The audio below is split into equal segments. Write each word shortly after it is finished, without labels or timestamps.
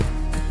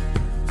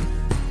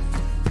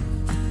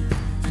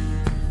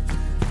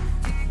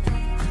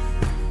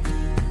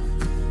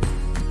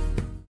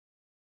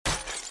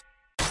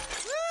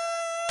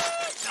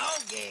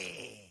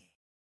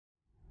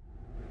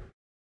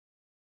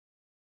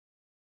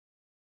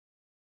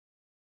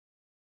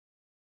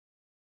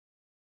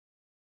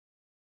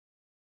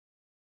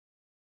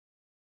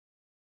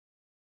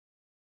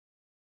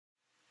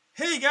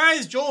Hey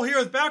guys, Joel here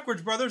with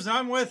Backwoods Brothers, and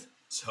I'm with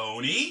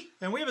Tony.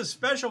 And we have a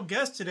special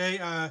guest today.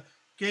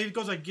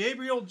 Goes like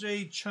Gabriel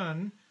J.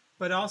 Chun,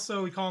 but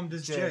also we call him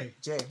just Jay.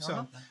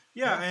 So,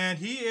 yeah, and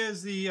he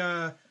is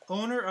the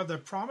owner of the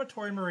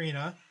Promontory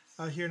Marina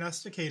here in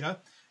Estacada.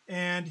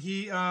 And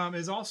he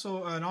is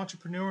also an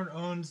entrepreneur and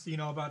owns,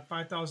 about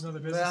 5,000 other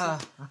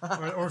businesses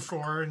or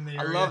four in the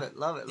area. I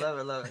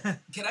love it.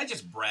 Can I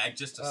just brag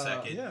just a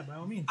second? Yeah, by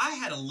all means. I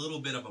had a little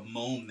bit of a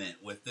moment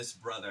with this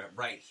brother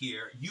right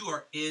here. You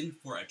are in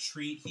for a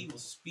treat. He will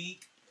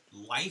speak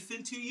life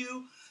into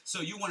you.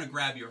 So you want to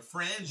grab your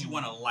friends. You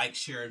want to like,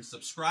 share, and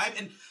subscribe.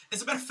 And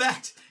as a matter of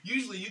fact,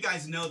 usually you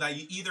guys know that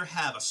you either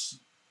have a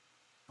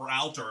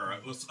sprout or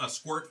a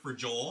squirt for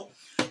Joel,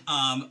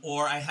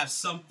 or I have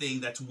something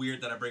that's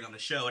weird that I bring on the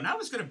show. And I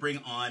was going to bring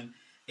on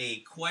a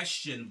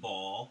question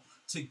ball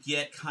to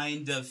get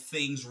kind of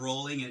things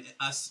rolling and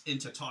us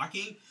into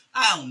talking.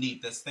 I don't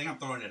need this thing. I'm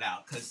throwing it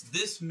out because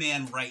this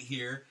man right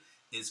here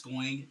is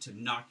going to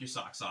knock your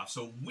socks off.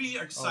 So we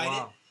are excited. Oh,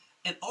 wow.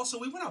 And also,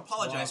 we want to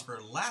apologize for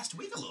last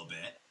week a little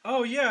bit.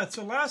 Oh, yeah.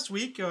 So last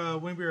week,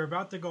 when we were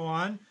about to go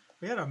on,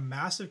 we had a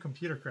massive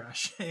computer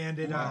crash. And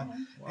it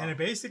and it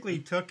basically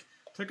took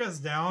us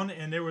down,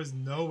 and there was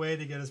no way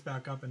to get us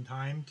back up in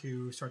time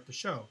to start the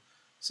show.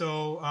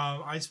 So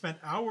I spent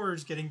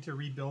hours getting to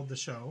rebuild the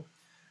show,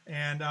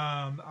 and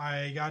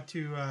I got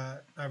to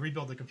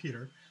rebuild the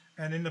computer.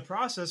 And in the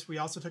process, we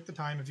also took the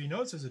time. If you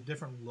notice, there's a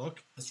different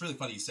look. It's really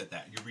funny you said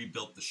that. You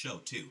rebuilt the show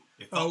too.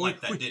 It felt like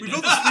that, didn't it? We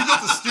built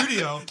the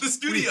studio. The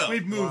studio. We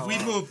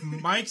moved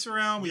mics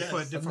around. We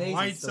put different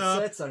lights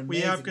up. We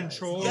have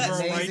control over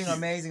our lights.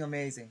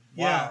 Amazing.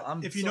 Yeah.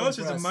 Wow, If you notice,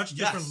 there's a much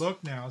different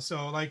look now.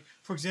 So, like,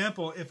 for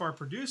example, if our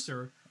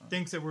producer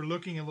thinks that we're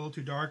looking a little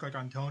too dark, like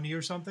on Tony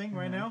or something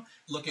right now.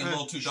 Looking a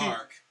little too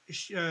dark.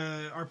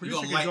 Our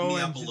producer could go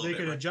and they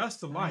could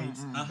adjust the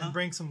lights and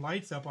bring some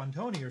lights up on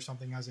Tony or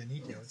something as they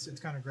need to. It's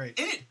kind of great.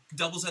 And it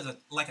doubles as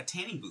like a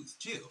tanning booth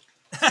too.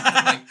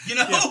 Like, you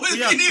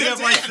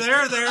have lights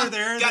there.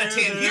 Got a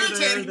tan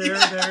here,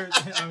 there.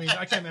 I mean,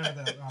 I can't manage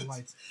that on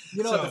lights.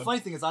 You know, the funny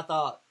thing is, I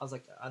was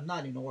like, I'm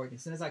not in Oregon.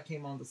 As soon as I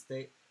came on the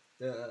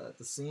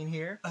scene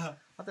here, I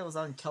thought I was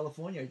out in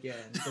California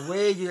again. The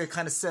way you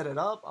kind of set it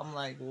up, I'm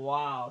like,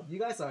 wow, you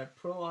guys are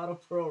pro out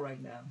of pro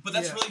right now. But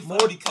that's really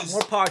fun because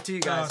more power to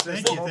you guys.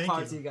 Thank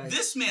you.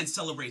 This man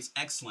celebrates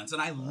excellence,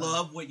 and I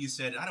love what you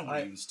said. I don't want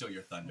to even steal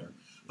your thunder,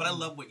 but I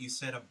love what you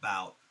said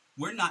about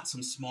we're not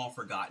some small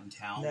forgotten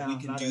town. No, we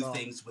can do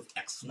things with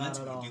excellence.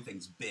 We can do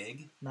things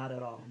big. Not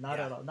at all. Not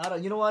at all.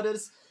 You know what it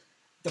is?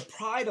 The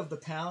pride of the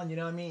town. You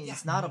know what I mean? Yeah.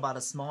 It's not about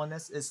a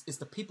smallness. It's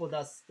the people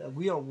that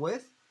we are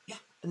with.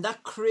 And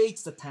that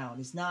creates the town.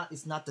 It's not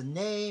the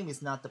name.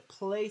 It's not the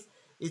place.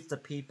 It's the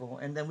people.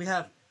 And then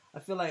I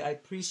feel like I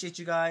appreciate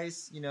you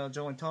guys,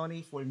 Joe and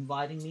Tony, for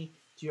inviting me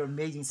to your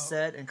amazing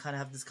set and kind of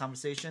have this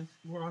conversation.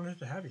 We're honored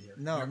to have you here.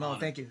 No,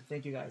 thank you.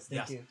 Thank you guys.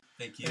 Thank you.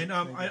 Thank you. And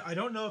I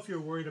don't know if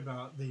you're worried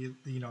about the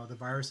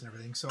virus and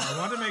everything. So I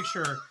want to make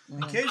sure,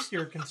 in case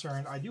you're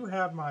concerned, I do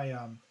have my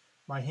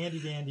my handy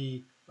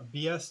dandy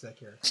BS stick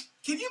here.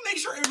 Can you make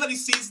sure everybody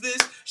sees this?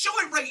 Show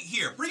it right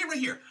here. Bring it right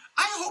here.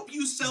 I hope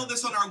you sell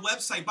this on our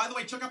website. By the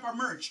way, check out our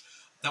merch.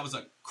 That was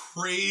a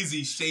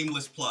crazy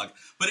shameless plug.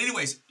 But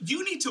anyways,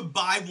 you need to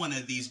buy one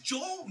of these.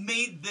 Joel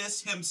made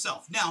this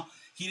himself. Now,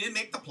 he didn't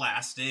make the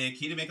plastic.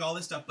 He didn't make all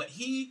this stuff. But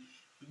he,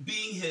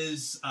 being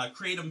his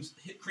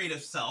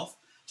creative self,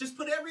 just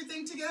put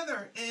everything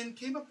together and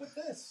came up with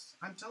this.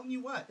 I'm telling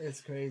you what.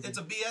 It's crazy. It's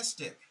a BS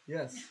stick.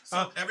 Yes.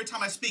 So every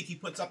time I speak, he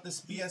puts up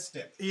this BS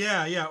stick.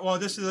 Yeah. Well,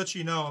 just to let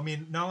you know, I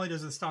mean, not only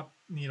does it stop,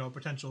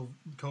 potential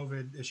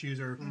COVID issues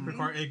or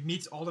it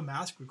meets all the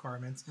mask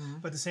requirements,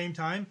 but at the same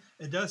time,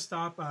 it does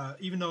stop,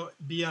 even though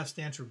BS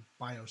stands for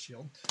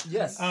BioShield.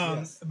 Yes.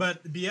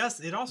 But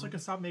BS, it also can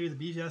stop maybe the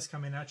BS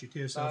coming at you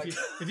too. So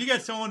if you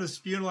get someone who's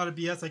spewing a lot of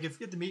BS, like if you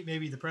get to meet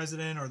maybe the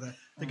president or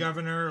the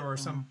governor or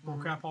some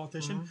bullcrap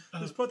politician,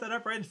 just put that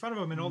up right in front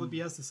of them and all the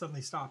BS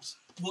suddenly stops.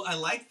 Well, I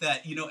like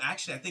that.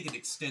 Actually, I think it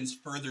extends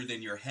further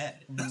than your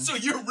head. So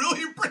you're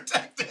really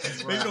protected.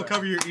 Maybe it'll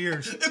cover your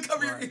ears. It'll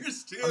cover your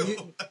ears,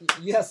 too.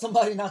 You have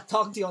somebody not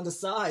talking to you on the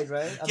side,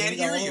 right? Can't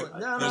hear you.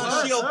 There's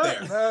a shield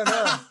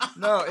there.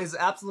 No, it's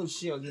absolute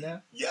shield,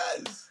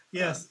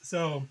 Yes.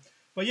 So,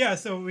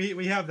 so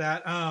we have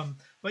that.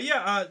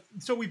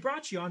 So we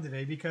brought you on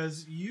today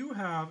because you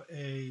have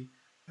a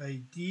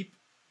deep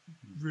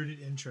rooted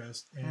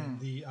interest in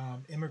the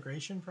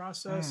immigration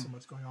process and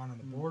what's going on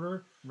the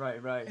border.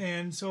 Right.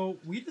 And so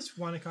we just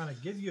want to kind of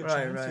give you a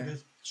chance to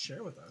just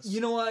share with us.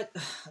 You know what?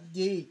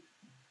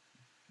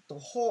 The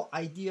whole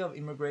idea of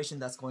immigration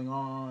that's going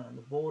on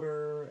the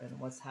border and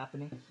what's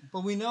happening.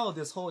 But we know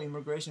this whole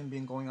immigration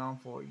been going on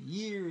for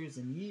years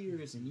and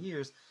years and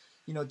years.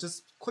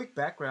 Just quick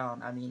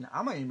background. I mean,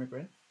 I'm an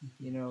immigrant.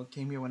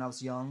 Came here when I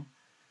was young.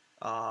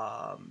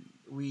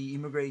 We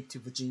immigrated to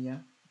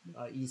Virginia,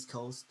 East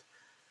Coast.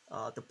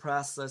 The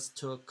process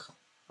took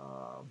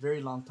a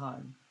very long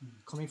time.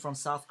 Coming from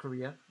South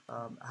Korea,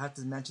 I have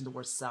to mention the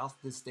word South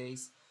these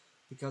days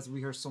because we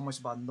hear so much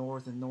about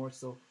North and North.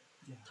 So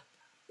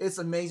it's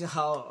amazing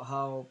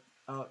how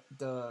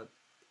the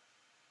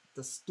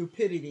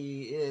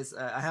stupidity is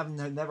I have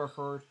never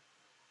heard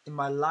in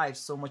my life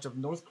so much of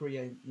North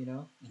Korea, you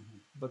know. Mm-hmm.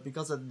 But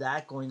because of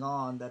that going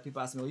on, that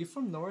people ask me, "Are you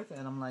from North?"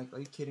 And I'm like, "Are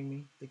you kidding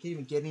me? They can't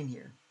even get in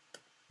here,"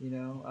 you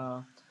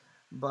know.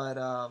 But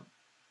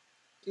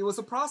it was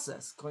a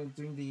process going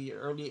during the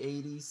early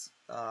 '80s.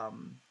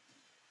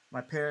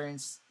 My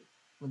parents,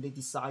 when they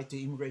decided to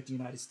immigrate to the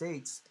United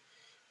States,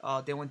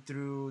 they went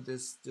through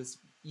this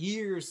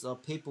years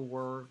of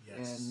paperwork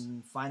Yes.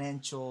 and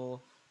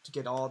financial to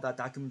get all that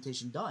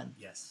documentation done.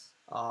 Yes.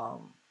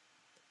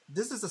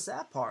 This is the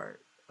sad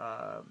part.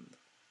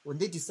 When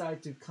they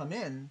decided to come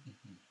in,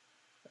 Mm-hmm.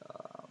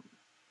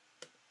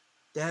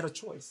 they had a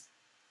choice.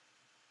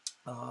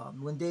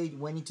 When they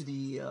went into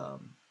the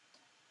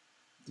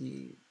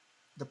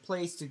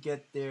place to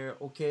get their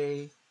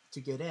okay to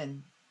get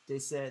in, they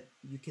said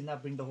you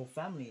cannot bring the whole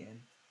family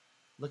in.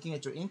 Looking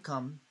at your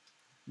income,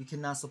 you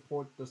cannot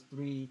support those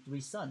three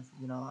sons.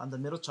 You know, I'm the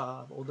middle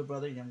child, older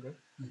brother, younger,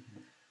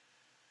 Mm-hmm.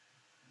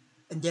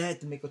 and they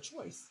had to make a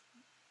choice.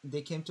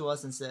 They came to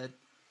us and said,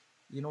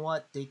 "You know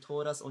what? They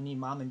told us only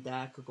mom and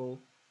dad could go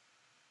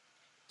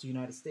to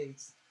United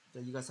States.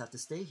 That you guys have to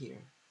stay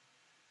here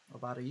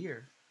about a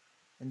year,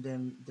 and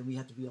then we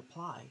had to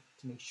reapply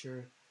to make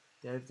sure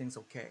that everything's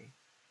okay."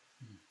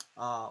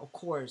 Of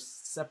course,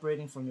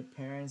 separating from your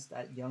parents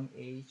at young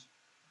age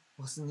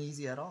wasn't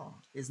easy at all.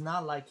 It's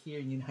not like here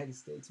in the United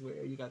States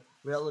where you got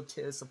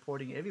relatives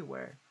supporting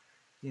everywhere.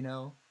 You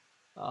know,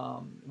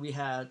 we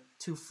had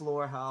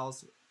 2-floor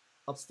house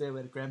upstairs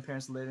where the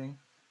grandparents living,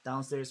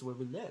 downstairs where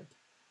we lived.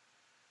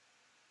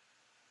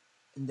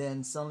 And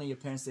then suddenly your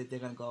parents say they're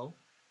gonna go.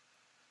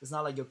 It's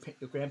not like your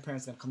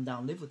grandparents gonna come down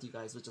and live with you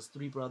guys with just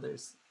 3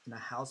 brothers in a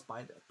house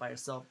by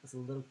yourself as a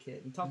little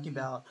kid. You're talking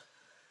about,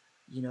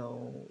 you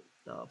know,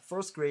 the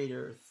first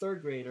grader,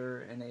 third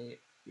grader, and a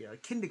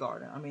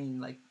kindergarten. I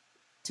mean, like,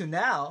 to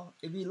now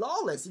it'd be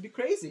lawless. It'd be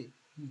crazy.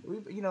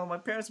 My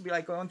parents would be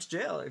like going to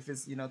jail if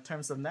it's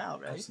terms of now,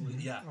 right?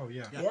 Absolutely. Yeah. Oh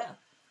yeah. Yeah.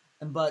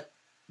 But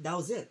that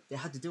was it. They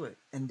had to do it,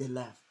 and they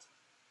left.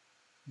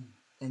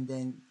 And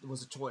then it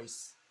was a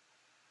choice.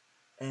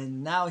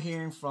 And now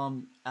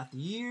after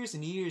years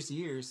and years,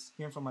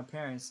 hearing from my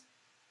parents,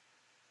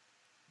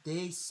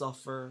 they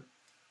suffer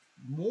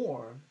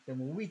more than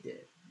what we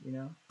did, you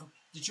know?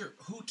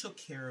 Who took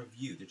care of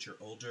you? Did your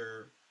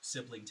older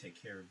sibling take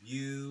care of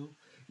you?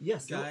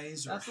 Yes.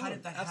 Guys, or how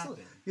did that happen?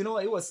 You know,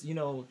 it was,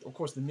 of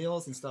course, the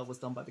meals and stuff was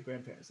done by the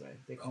grandparents, right?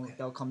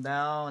 They'll come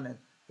down and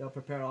they'll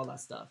prepare all that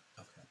stuff.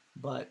 Okay.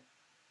 But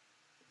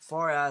as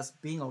far as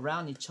being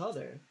around each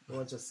other, it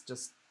was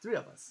just 3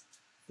 of us.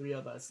 3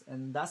 of us.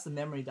 And that's the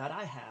memory that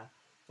I have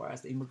as far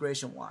as the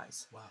immigration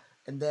wise. Wow.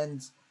 And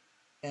then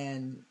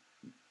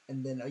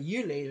a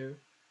year later,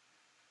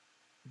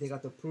 they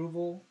got the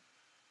approval.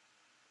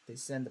 They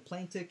sent the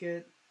plane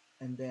ticket,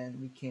 and then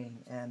we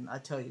came. And I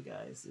tell you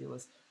guys, it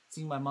was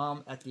seeing my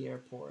mom at the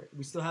airport.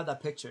 We still have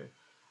that picture.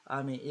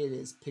 I mean, it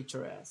is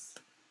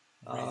picturesque.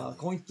 Really?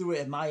 Going through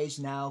it at my age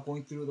now,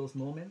 going through those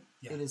moments,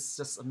 Yeah. it is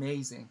just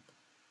amazing.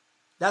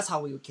 That's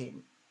how we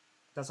came.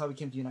 That's how we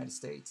came to the United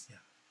States.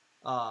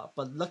 Yeah.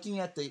 But looking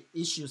at the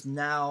issues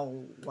now,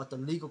 what the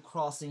legal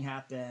crossing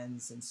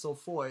happens and so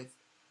forth,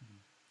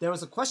 there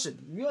was a question.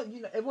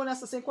 Everyone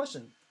asked the same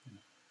question.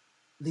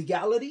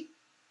 Legality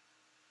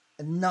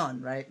and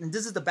none, right? And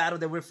this is the battle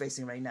that we're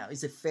facing right now.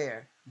 Is it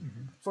fair?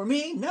 Mm-hmm. For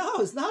me, no,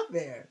 it's not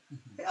fair.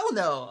 Hell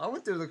no. I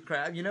went through the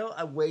crap,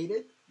 I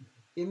waited.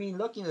 I mean,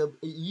 looking at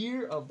a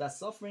year of that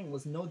suffering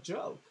was no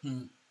joke.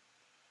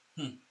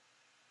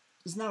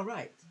 It's not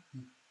right.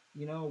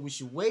 We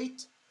should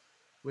wait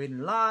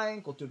in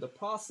line, go through the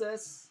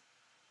process.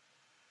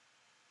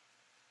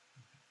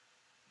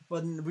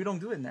 But we don't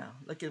do it now.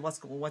 Look at what's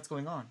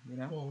going on,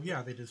 Well,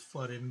 yeah, they just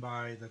flood in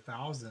by the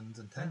thousands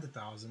and tens of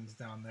thousands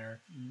down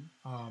there.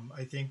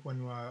 I think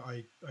when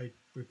I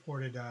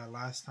reported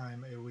last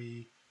time,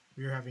 we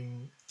were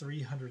having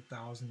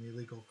 300,000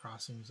 illegal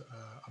crossings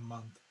a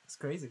month. It's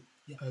crazy.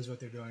 Yeah. Is what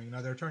they're doing.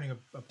 Now they're turning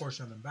a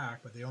portion of them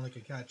back, but they only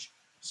can catch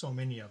so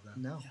many of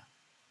them. No. Yeah.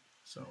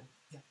 So.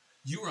 Yeah.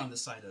 You were on the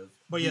side of.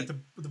 But yet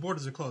the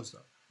borders are closed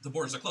though. The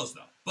borders are closed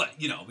though. But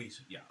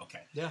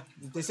okay. Yeah,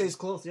 they say it's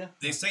closed. Yeah.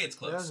 They say it's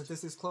closed. Yeah,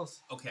 this is closed.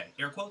 Okay.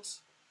 Air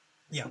quotes.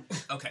 Yeah.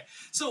 Okay.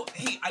 So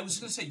hey, I was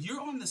going to say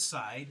you're on the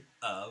side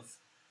of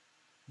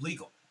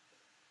legal.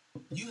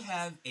 You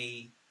have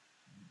a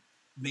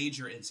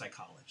major in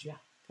psychology. Yeah.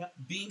 Yeah.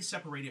 Being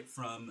separated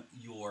from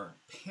your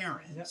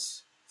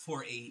parents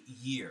for a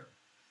year,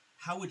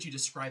 how would you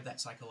describe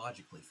that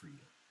psychologically for you?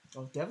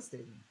 Oh,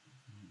 devastating.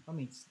 I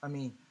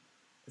mean,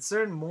 a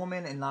certain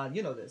moment in life,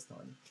 you know this,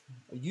 Tony.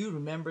 You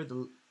remember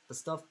the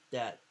stuff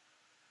that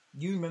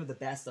you remember the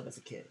bad stuff as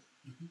a kid,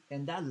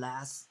 and that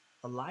lasts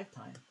a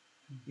lifetime.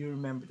 You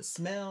remember the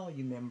smell,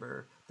 you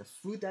remember the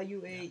food that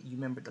you ate, you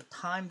remember the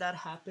time that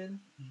happened,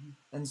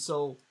 and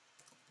so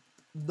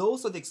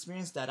those are the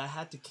experiences that I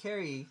had to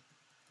carry.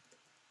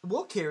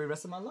 Will carry the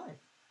rest of my life.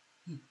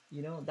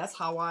 That's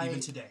how I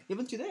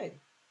even today.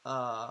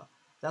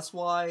 That's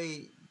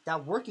why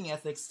that working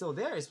ethic's still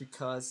there, is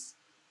because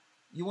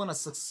you want to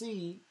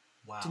succeed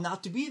to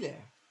not to be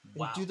there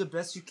and do the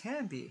best you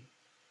can be,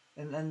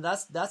 and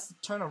that's the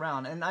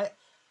turnaround. And I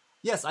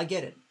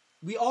get it.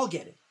 We all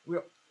get it.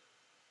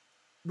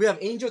 We have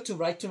Angel to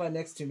right to my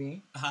next to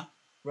me,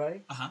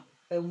 right?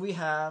 And we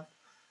have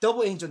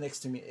Double Angel next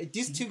to me.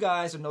 These two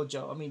guys are no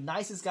joke. I mean,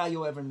 nicest guy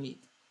you'll ever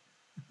meet.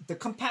 The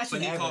compassion.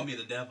 But he called me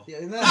the devil. Yeah,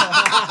 No,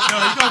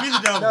 he called me the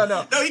devil.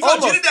 No, he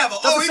called you the devil.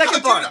 That's the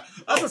second part.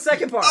 Oh. That's the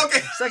second part.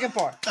 Okay. Second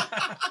part.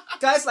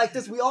 Guys like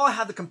this, we all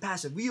have the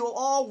compassion. We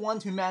all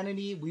want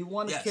humanity. We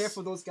want to care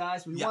for those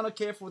guys. We want to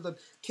care for the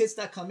kids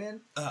that come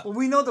in. But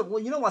we know that, well,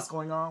 you know what's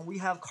going on. We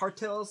have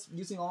cartels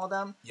using all of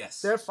them.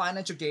 Yes. Their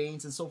financial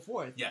gains and so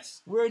forth.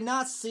 Yes. We're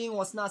not seeing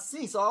what's not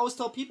seen. So I always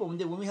tell people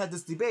when we had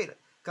this debate,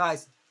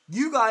 guys,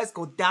 you guys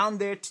go down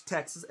there to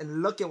Texas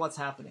and look at what's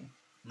happening.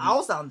 I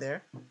was down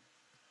there.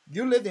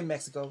 You lived in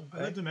Mexico.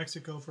 Right? I lived in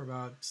Mexico for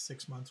about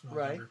 6 months when I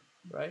was younger.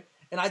 Right.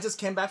 And I just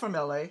came back from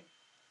LA.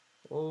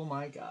 Oh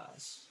my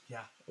gosh.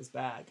 Yeah. It's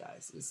bad,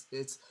 guys.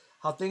 It's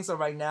how things are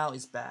right now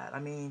is bad. I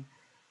mean,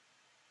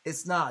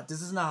 it's not.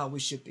 This is not how we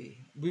should be.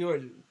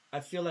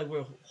 I feel like we're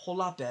a whole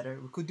lot better.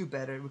 We could do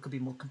better. We could be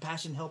more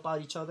compassionate, help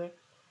out each other,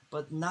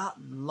 but not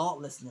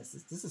lawlessness.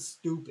 This is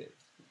stupid.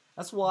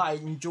 That's why I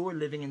enjoy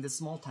living in this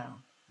small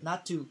town.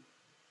 Not to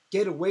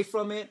get away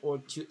from it or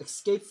to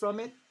escape from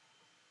it.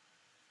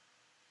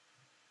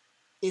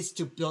 Is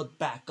to build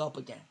back up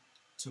again.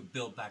 To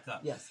build back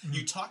up. Yes.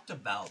 You talked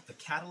about the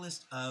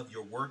catalyst of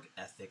your work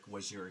ethic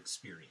was your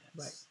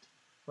experience.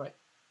 Right.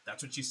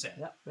 That's what you said.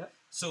 Yeah.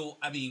 So,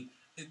 I mean,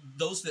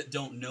 those that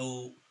don't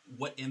know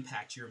what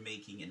impact you're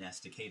making in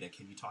Estacada,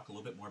 can you talk a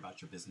little bit more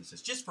about your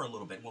businesses? Just for a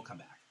little bit, and we'll come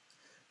back.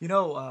 You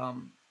know,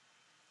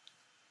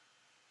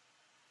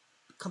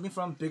 coming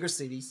from bigger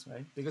cities,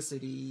 right? Bigger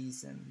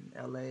cities and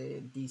LA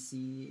and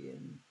DC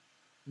and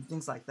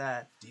things like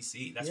that.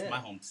 DC, that's my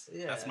home.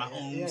 That's my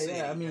home city.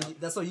 Yeah. I mean,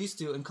 that's what I'm used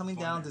to. And coming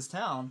down this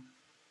town,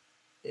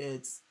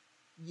 it's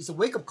a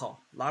wake up call.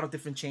 A lot of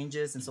different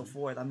changes and so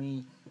forth. I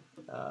mean,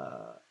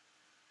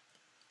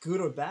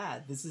 good or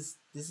bad, this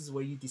is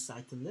where you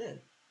decide to live.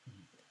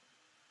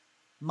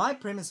 My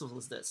premise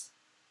was this: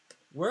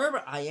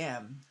 wherever I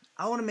am,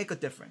 I want to make a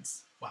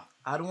difference. Wow.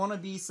 I don't want to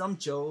be some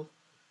Joe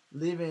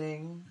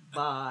living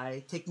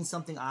by taking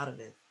something out of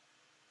it.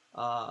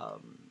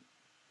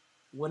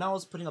 When I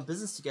was putting a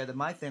business together,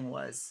 my thing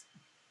was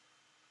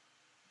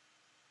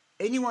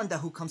anyone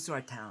who comes to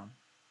our town,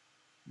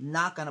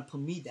 not gonna put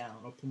me down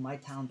or put my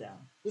town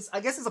down.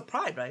 I guess it's a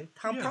pride, right?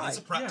 Town pride. It's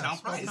a town pride. Town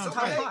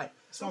pride.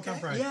 Small town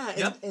pride.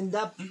 Yeah, and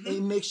that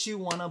it makes you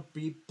wanna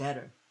be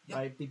better,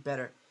 right? Be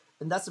better,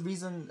 and that's the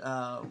reason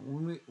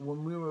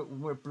when we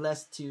were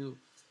blessed to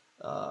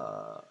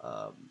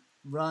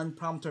run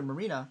Promontory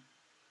Marina,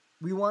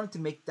 we wanted to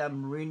make that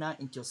marina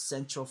into a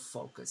central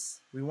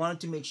focus. We wanted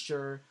to make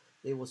sure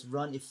it was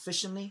run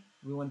efficiently.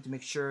 We wanted to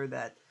make sure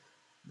that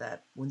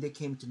when they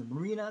came to the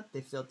marina,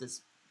 they felt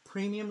this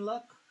premium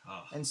look.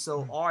 And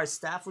so our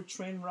staff were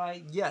trained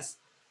right. Yes,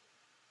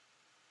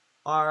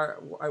 our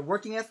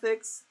working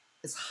ethics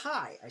is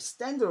high. Our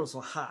standards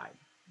were high.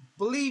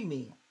 Believe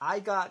me, I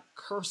got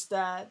cursed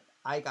at.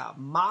 I got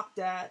mocked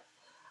at.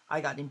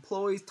 I got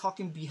employees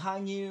talking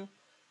behind you.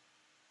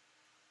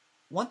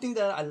 One thing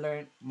that I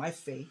learned, my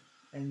faith,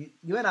 and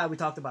you and I, we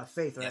talked about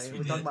faith, right? Yes,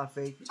 we talked about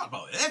faith. We talked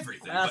about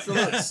everything.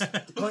 Absolutely.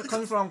 Yes.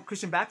 Coming from a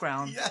Christian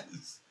background,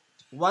 Yes.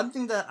 one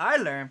thing that I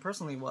learned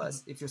personally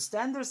was if your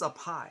standards up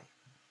high,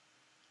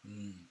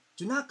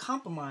 do not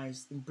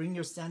compromise and bring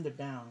your standard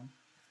down.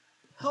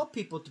 Help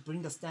people to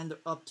bring the standard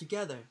up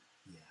together.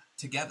 Yeah.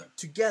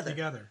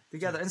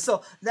 Together. And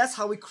so that's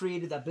how we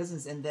created that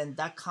business, and then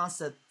that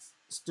concept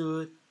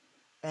stood.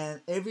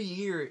 And every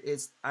year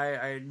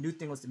our new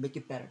thing was to make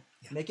it better.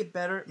 Yeah. Make it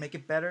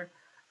better.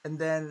 And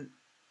then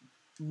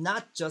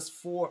not just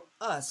for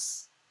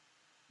us,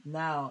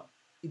 now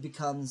it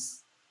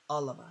becomes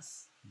all of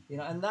us. You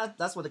know, and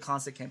that's where the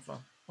concept came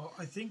from. Well,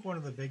 I think one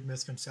of the big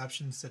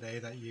misconceptions today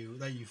that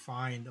you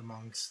find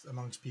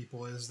amongst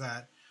people is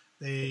that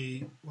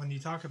when you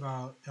talk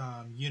about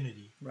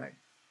unity, right,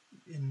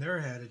 in their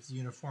head it's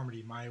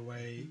uniformity. My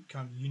way,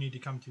 you need to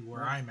come to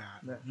where I'm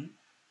at. Right. Mm-hmm.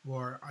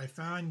 Where I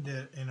find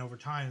it, and over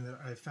time that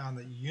I found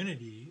that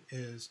unity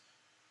is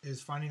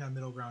finding that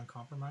middle ground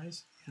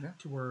compromise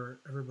to where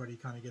everybody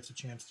kind of gets a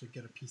chance to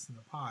get a piece in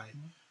the pie.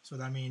 Mm-hmm. So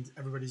that means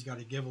everybody's got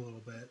to give a little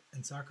bit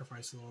and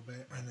sacrifice a little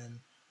bit, and then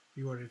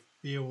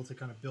be able to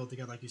kind of build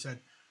together, like you said,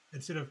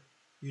 instead of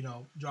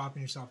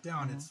dropping yourself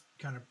down, it's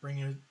kind of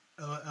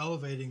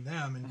elevating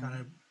them and kind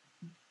of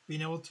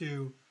being able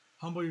to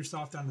humble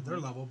yourself down to their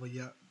level, but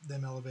yet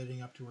them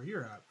elevating up to where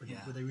you're at.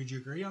 Would you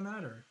agree on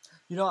that, or?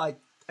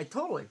 I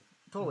totally.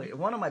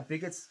 One of my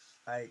biggest,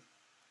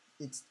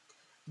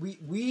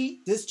 we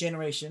this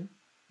generation,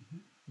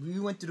 we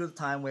went through the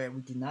time where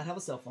we did not have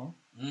a cell phone.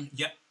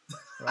 Yep.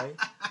 Right.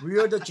 We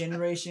are the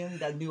generation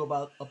that knew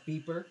about a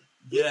beeper.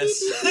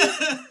 Yes.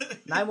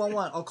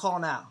 911. I'll call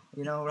now.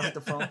 We're at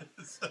the phone.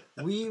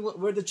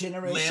 We're the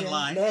generation.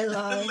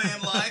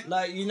 Landline.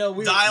 Like we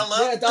dial up.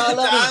 Yeah, dial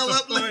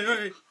up.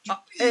 Wait.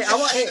 Hey,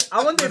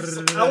 I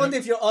wonder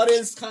if your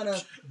audience kind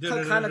of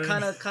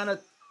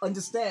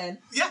understand.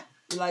 Yeah.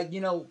 Like,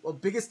 you know, the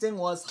biggest thing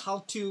was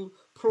how to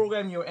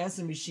program your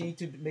answering machine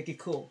to make it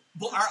cool.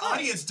 Well, our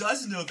audience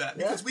does know that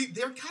because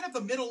they're kind of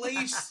the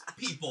middle-aged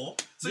people,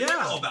 so you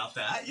know about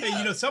that. Yeah. Hey,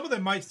 you know, some of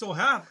them might still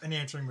have an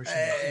answering machine.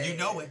 You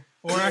know it.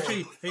 Or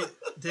actually, hey,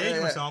 to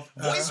age myself,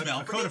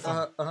 voicemail. A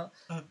Codaphone.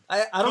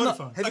 I don't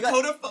know.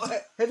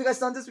 Codaphone. Have you guys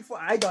done this before?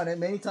 I done it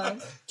many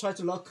times. Try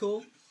to look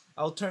cool.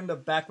 I'll turn the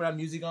background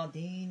music on,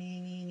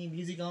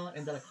 music on,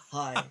 and then like,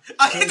 hi.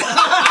 I did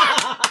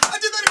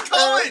that in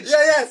college.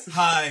 Yes.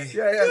 Hi.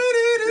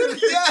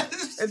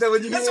 Yes. And then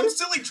when you had some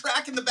silly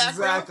track in the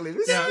background. Exactly.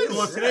 Yeah.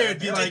 Well, today it'd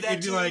be like,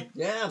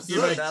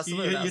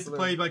 absolutely. You have to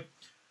play like,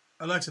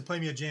 Alexa, play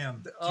me a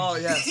jam. Oh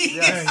yes.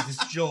 Hey, this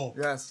is Joel.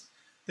 Yes.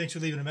 Thanks for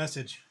leaving a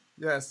message.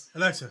 Yes.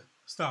 Alexa,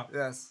 stop.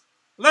 Yes.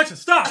 Alexa,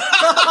 stop.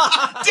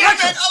 Damn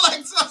it,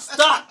 Alexa,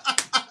 stop.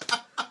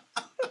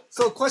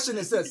 So, question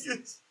is this: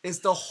 is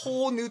the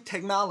whole new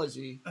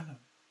technology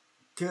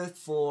good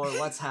for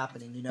what's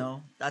happening? You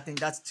know, I think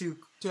that's to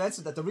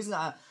answer that. The reason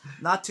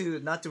not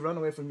to run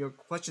away from your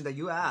question that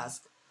you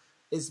asked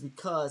is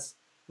because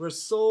we're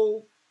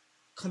so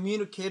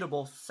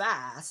communicatable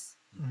fast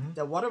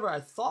that whatever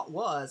I thought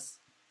was,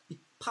 it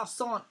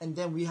pops on, and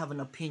then we have an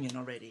opinion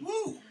already.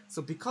 Woo.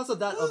 So because of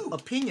that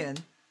opinion,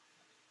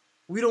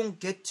 we don't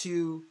get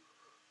to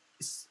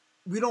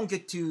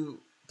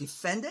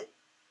defend it.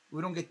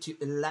 We don't get to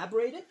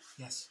elaborate it.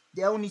 Yes.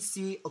 They only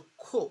see a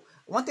quote.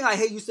 One thing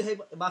I used to hate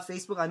about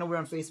Facebook, I know we're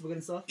on Facebook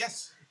and stuff.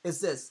 Yes.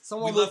 Is this.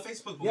 We love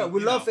Facebook. Yeah,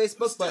 we love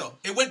Facebook, but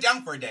it went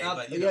down for a day.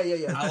 But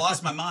I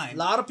lost my mind. A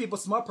lot of people,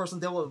 smart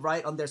person, they will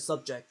write on their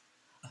subject,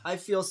 I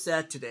feel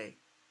sad today.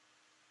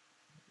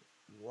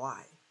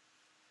 Why?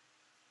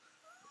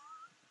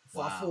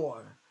 Wow.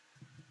 For.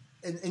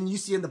 And you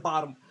see in the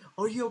bottom,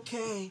 are you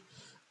okay?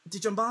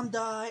 Did your mom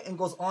die? And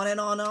goes on and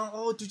on and on.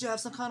 Oh, did you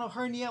have some kind of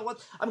hernia? What?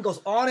 I mean, goes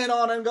on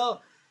and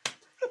go.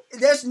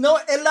 There's no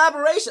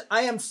elaboration.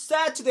 I am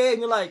sad today,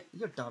 and you're like,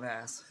 you're a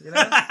dumbass. You know?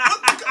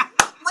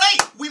 Right.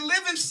 We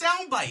live in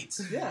sound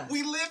bites. Yeah.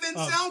 We live in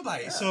sound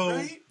bites. So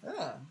right?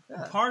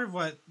 part of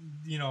what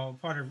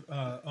part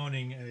of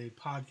owning a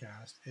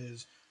podcast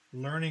is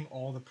learning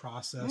all the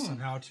process and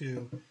how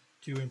to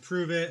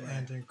improve it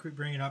and to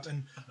bring it up.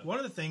 And one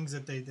of the things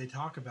that they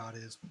talk about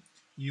is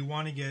you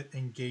want to get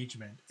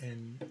engagement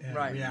and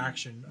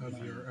reaction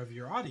of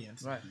your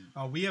audience. Right.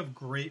 We have a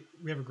great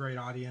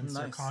audience.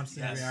 They're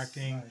constantly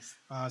reacting.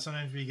 Nice.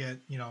 Sometimes we get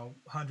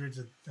hundreds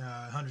and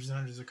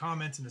hundreds of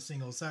comments in a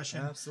single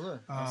session. Absolutely.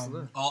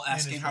 All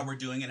asking how we're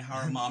doing and how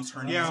our mom's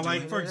hernia. Yeah,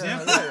 like for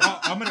example,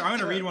 I'm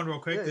gonna read one real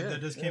quick that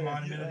just came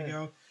on a minute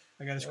ago.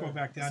 I got to scroll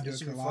back down to it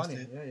because I lost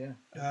it.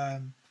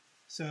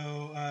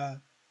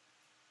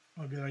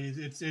 Oh, good.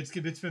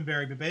 It's been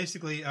buried, but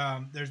basically,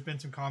 there's been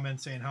some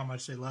comments saying how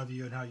much they love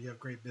you and how you have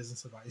great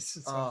business advice.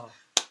 So,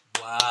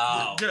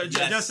 wow!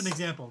 Just an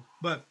example,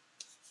 but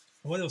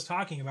what it was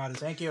talking about is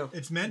thank you.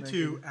 It's meant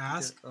to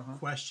ask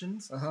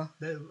questions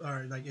that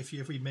are like if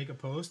we make a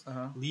post,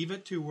 leave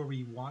it to where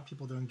we want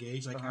people to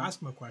engage. Like ask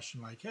them a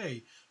question like,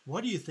 "Hey,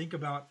 what do you think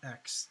about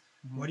X?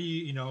 What do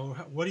you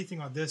what do you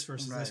think about this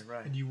versus this?"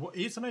 Right.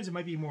 And sometimes it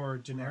might be more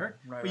generic,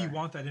 but you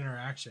want that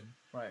interaction.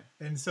 Right.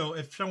 And so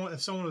if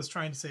someone was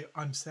trying to say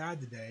I'm sad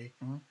today,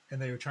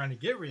 and they were trying to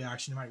get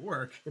reaction, it might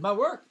work. It might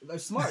work. They're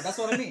smart. That's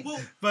what I mean.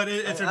 But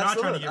if they're not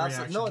trying to get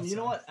reaction, no, you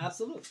know what?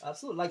 Absolute.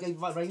 Like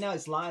right now,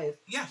 it's live.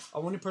 Yeah. The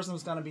only person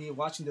who's gonna be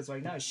watching this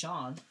right now is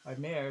Sean, our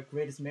mayor,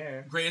 greatest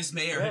mayor.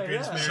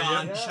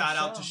 Sean. Shout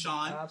out to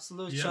Sean.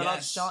 Absolutely. Shout out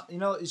to Sean. You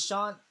know, is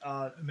Sean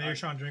Mayor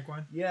Sean drink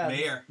wine? Yeah.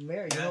 Mayor.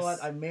 You know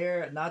what? I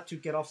mayor, not to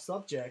get off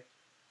subject.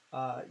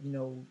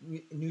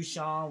 We knew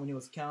Sean when he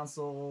was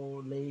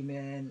council,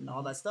 layman, and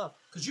all that stuff.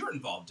 Because you were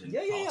involved in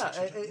politics.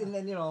 And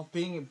then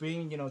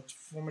being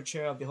former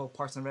chair of the whole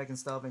Parks and Rec and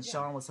stuff, and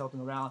Sean was helping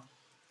around.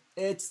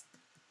 I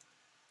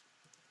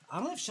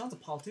don't know if Sean's a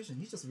politician.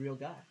 He's just a real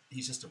guy.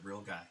 He's just a real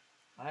guy.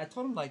 I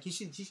told him like he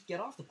should get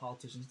off the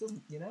politicians. He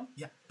doesn't,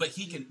 Yeah, but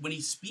he can when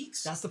he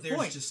speaks. That's the there's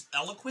point. Just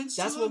eloquence.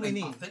 That's what we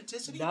need.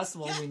 Authenticity. That's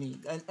what we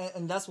need,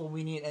 and that's what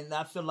we need. And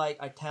I feel like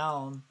our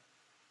town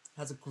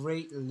has a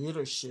great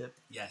leadership.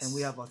 Yes. And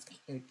we have a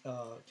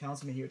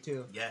councilman here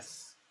too.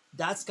 Yes.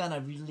 That's gonna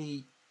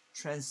really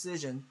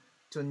transition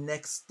to a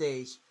next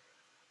stage.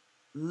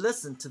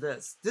 Listen to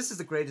this. This is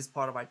the greatest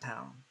part of our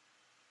town.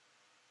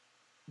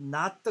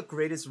 Not the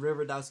greatest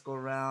river that's go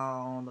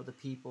around or the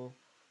people.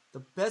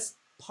 The best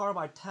part of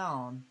our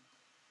town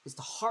is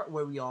the heart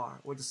where we are,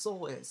 where the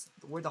soul is.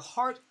 Where the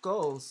heart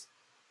goes,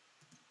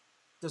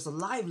 there's a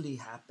lively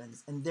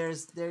happens, and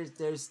there's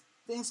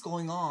things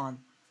going on.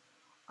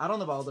 I don't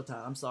know about all the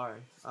town. I'm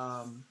sorry.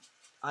 A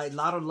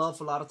lot of love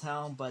for a lot of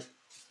town, but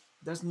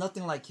there's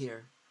nothing like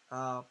here.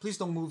 Please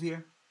don't move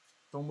here.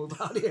 Don't move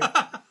out here.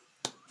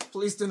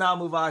 Please do not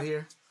move out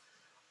here.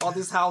 All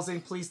this housing,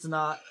 please do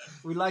not.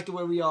 We like it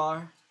where we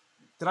are.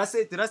 Did I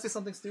say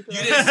something stupid?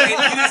 You didn't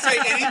say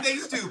anything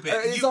stupid.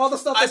 It's all the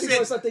stuff that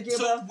people start thinking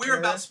about. So we're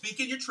about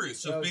speaking your truth.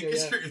 So speak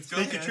your truth.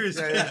 Speak your truth.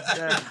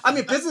 I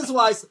mean,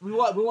 business-wise, we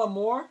want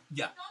more.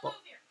 Yeah. Don't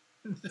move here.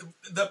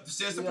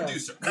 Says the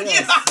producer.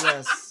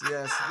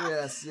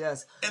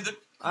 Yes. And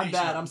I'm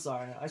bad. I'm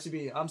sorry.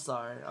 I'm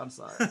sorry.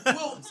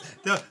 Well,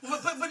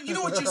 but you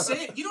know what you're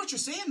saying. You know what you're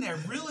saying there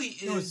really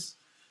is.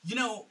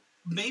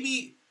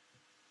 Maybe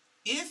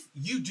if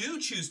you do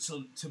choose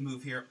to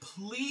move here,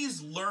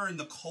 please learn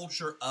the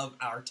culture of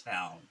our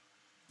town.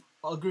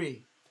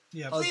 Agree.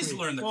 Yeah. Please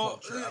learn the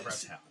culture of our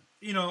town.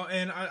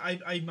 And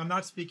I'm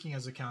not speaking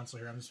as a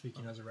counselor here. I'm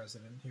speaking as a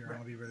resident here. Right. I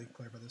want to be really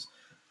clear about this.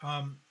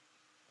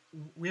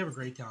 We have a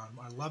great town.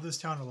 I love this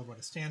town. I love what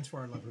it stands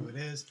for. I love who it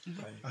is,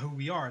 who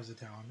we are as a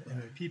town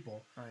and the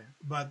people. Right.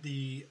 But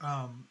the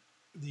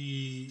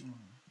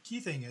key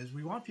thing is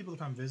we want people to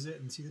come visit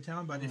and see the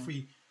town. But if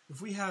we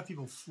have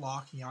people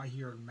flocking out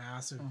here in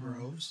massive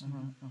groves,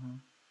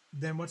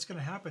 then what's going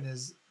to happen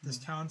is this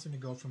town's going to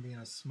go from being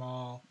a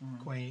small,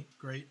 quaint,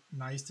 great,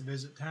 nice to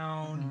visit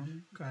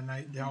town, kind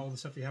of all the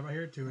stuff you have out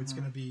here, to it's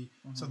going to be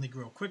something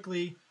grow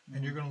quickly,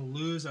 and you're going to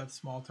lose that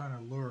small town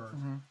allure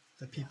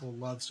that people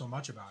love so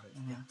much about it.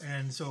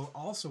 And so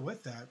also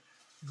with that,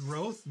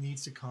 growth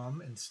needs to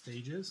come in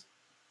stages.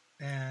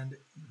 And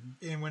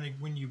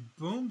when you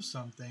boom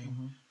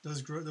something,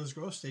 those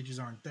growth stages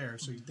aren't there,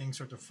 so things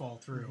start to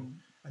fall through,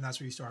 and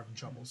that's where you start having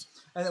troubles.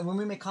 And then when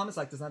we make comments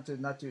like this, not to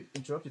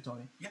interrupt you,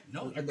 Tony. Yeah,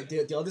 no. And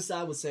the other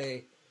side would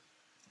say,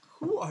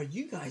 "Who are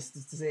you guys to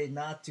say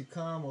not to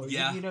come?" Or who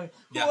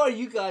are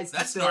you guys?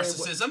 That's to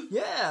narcissism.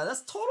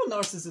 That's total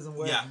narcissism.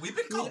 Where, we've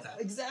been called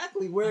that.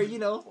 Exactly. Where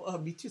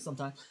me too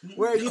sometimes.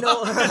 Where good. We're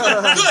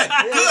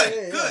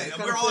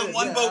all in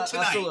one boat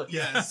tonight. Absolutely.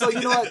 Yeah. So you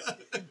know what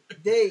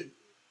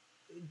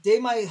they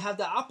might have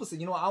the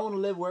opposite. I want to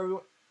live where we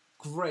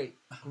great.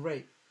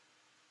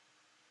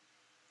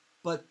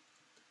 But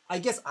I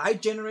guess our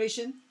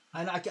generation,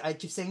 and I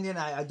keep saying that,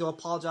 I do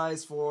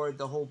apologize for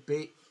the whole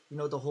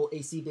the whole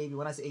AC baby.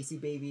 When I say AC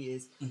baby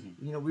is,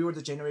 we were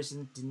the generation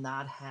that did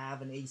not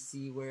have an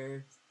AC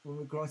where when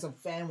we were growing up,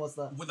 fan was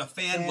the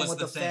fan,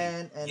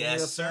 and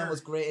the fan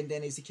was great, and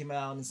then AC came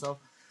out, and so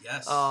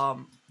yes,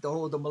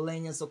 the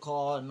millennials so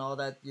called and all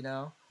that,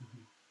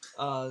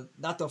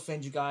 not to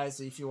offend you guys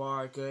if you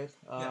are good.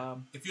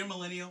 If you're a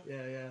millennial,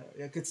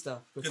 good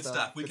stuff. Good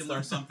stuff. We can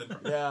learn something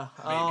from it. Yeah,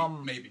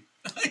 maybe.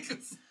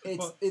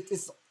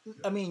 it's.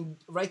 I mean,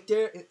 right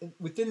there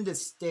within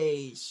this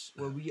stage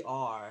where we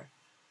are,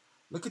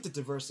 look at the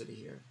diversity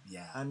here.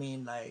 Yeah. I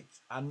mean, like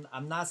I'm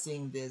not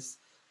seeing this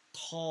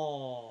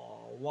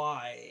tall,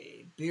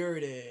 white,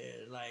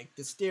 bearded, like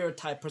the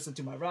stereotype person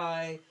to my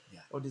right,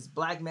 or this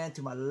black man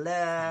to my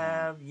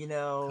left,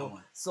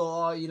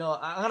 So, I'm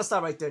going to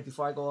stop right there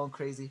before I go on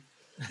crazy.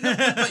 No,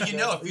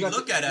 but if you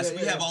look at us,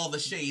 we have all the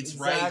shades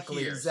right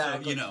here.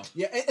 Exactly. So,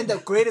 Yeah, and the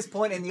greatest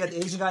point, and you got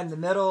the Asian guy in the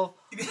middle.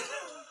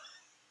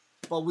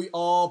 But we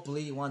all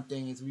bleed one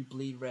thing, is we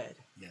bleed red.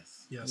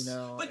 Yes.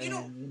 But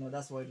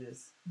that's what it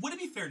is. Would it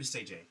be fair to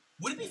say, Jay?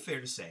 Would it be fair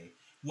to say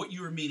what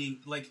you were meaning,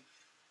 like,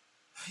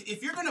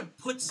 if you're going to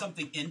put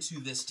something into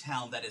this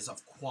town that is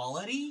of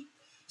quality,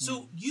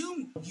 so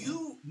you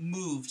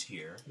moved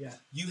here. Yeah.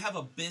 You have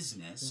a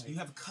business. Right. You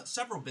have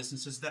several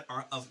businesses that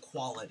are of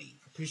quality.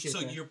 Appreciate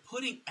that. You're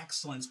putting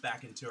excellence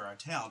back into our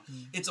town.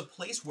 It's a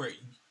place where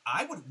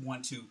I would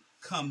want to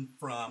come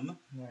from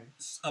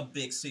a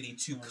big city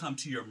to come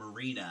to your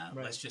marina,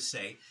 let's just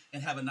say,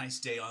 and have a nice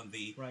day on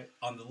the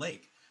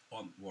lake.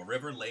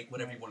 River, lake,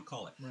 whatever you want to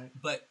call it. Right.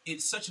 But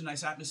it's such a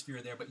nice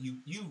atmosphere there. But you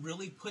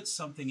really put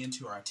something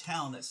into our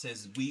town that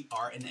says we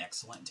are an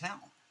excellent town.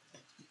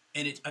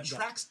 And it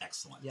attracts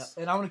excellence. Yeah,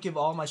 and I want to give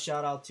all my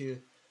shout out to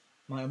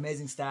my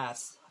amazing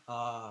staffs.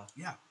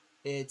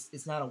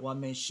 It's not a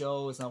one-man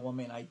show. It's not a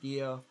one-man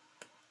idea.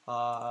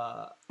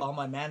 All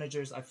my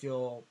managers, I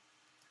feel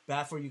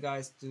bad for you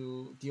guys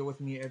to deal with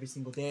me every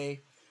single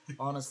day.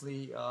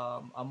 Honestly,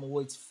 I'm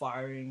always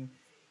firing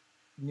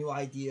new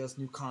ideas,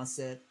 new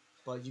concept.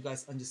 But you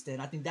guys understand.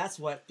 I think that's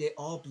what they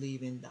all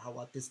believe in,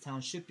 what this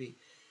town should be.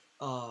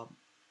 To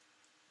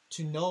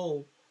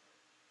know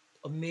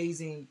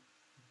amazing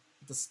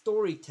the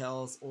story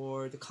tells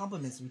or the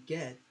compliments we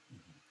get.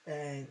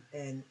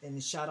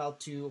 And shout out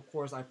to, of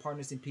course, our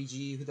partners in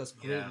PG who does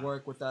great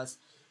work with us.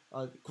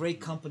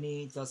 Great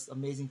company, does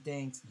amazing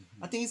things.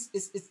 I think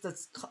it's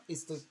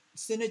the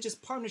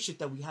synergist partnership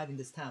that we have in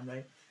this town,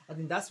 right? I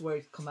think that's where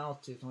it come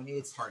out to, Tony.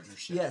 It's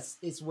partnership. Yes,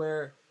 it's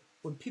where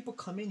when people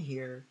come in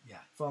here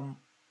from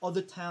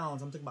other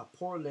towns, I'm talking about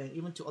Portland,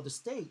 even to other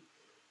states,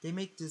 they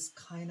make this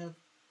kind of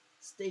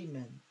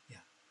statement. Yeah.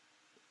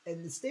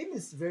 And the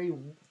statement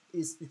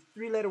is a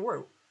 3-letter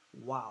word.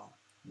 Wow.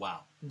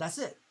 And that's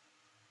it.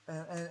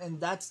 And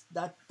that's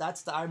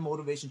our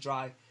motivation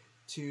drive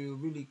to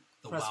really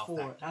press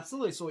forward. Factor.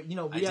 Absolutely. So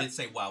I did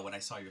say wow when I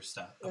saw your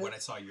stuff, when I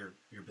saw your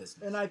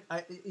business. And I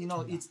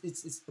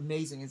it's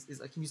amazing. It's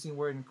like I'm using the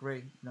word and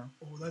great.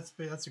 Oh,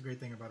 that's a great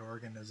thing about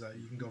Oregon is that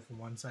you can go from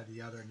one side to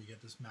the other and you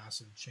get this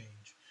massive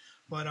change.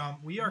 But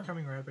we are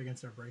coming right up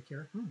against our break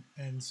here,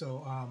 and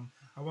so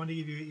I wanted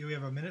to give you. We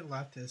have a minute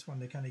left. I just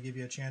wanted to kind of give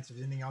you a chance. If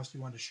there's anything else you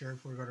want to share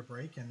before we go to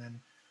break, and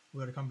then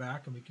we're going to come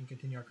back and we can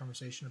continue our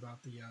conversation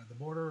about the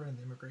border and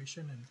the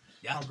immigration and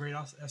how great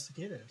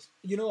Estacada is.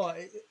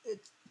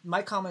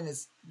 my comment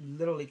is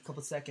literally a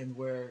couple seconds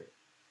where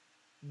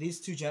these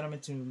two gentlemen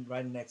to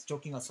right next,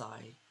 joking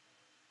aside,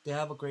 they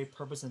have a great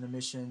purpose and a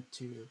mission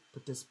to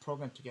put this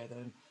program together.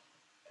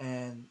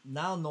 And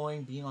now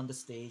knowing, being on the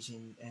stage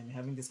and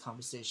having this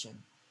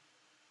conversation,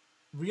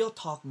 real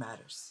talk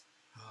matters.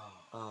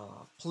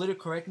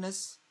 Political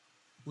correctness,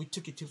 we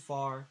took it too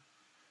far.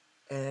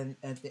 And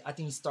I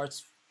think it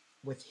starts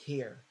with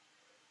here.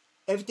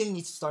 Everything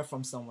needs to start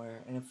from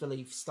somewhere, and I feel like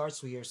it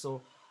starts here.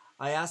 So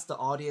I ask the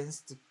audience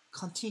to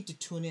continue to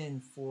tune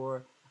in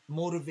for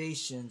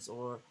motivations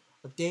or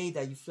a day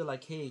that you feel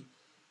like, hey,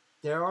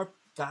 there are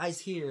guys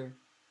here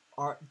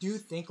do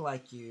think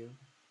like you,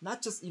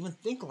 not just even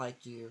think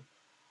like you,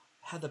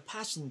 have the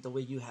passion the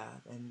way you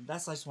have. And I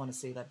just want to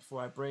say that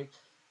before I break.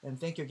 And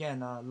thank you again.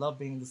 Love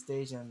being on the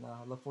stage, and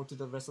look forward to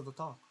the rest of the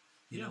talk.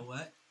 You know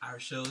what? Our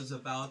show is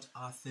about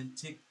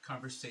authentic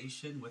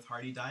conversation with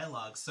hearty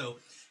dialogue. So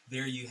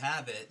there you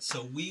have it.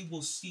 So we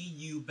will see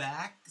you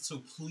back. So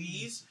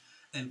please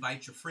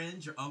invite your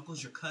friends, your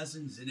uncles, your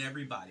cousins, and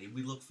everybody.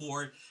 We look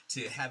forward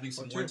to having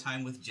some more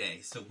time with Jay.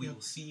 So we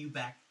will see you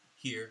back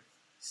here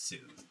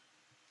soon.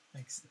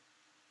 Thanks.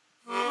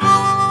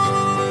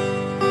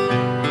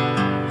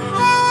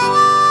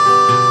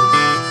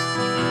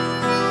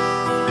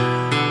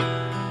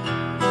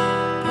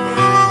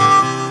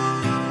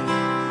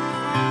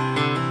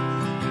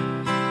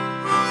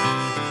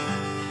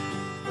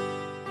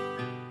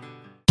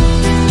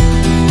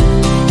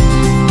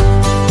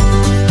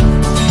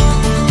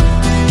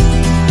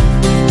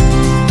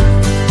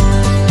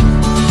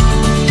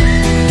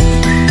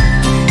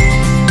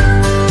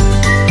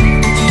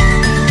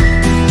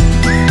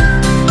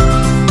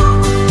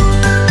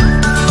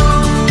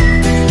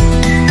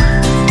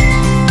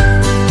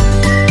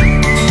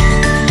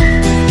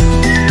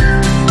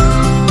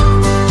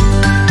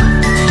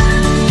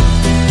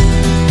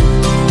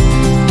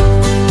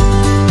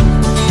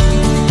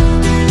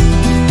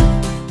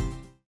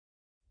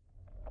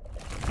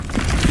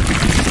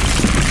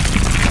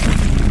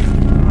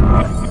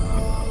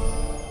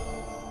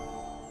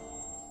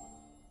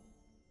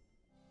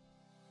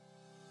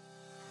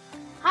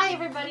 Hi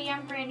everybody,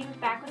 I'm Brandy with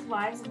Backwoods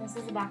Wives, and this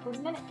is a Backwoods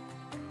Minute.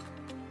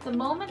 The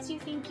moments you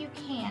think you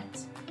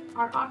can't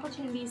are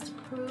opportunities to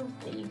prove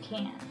that you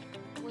can.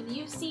 When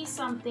you see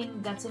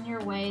something that's in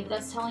your way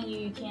that's telling you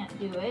you can't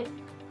do it,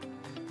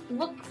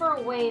 look for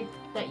a way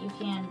that you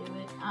can do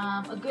it.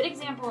 A good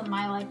example in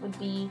my life would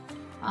be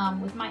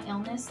with my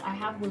illness. I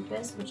have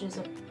lupus, which is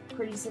a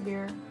pretty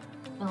severe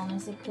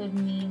illness. It could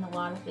mean a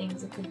lot of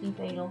things. It could be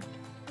fatal.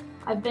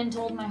 I've been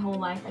told my whole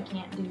life I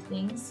can't do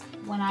things.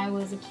 When I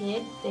was a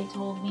kid, they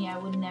told me I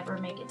would never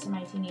make it to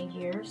my teenage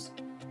years.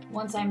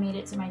 Once I made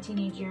it to my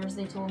teenage years,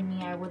 they told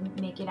me I wouldn't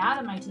make it out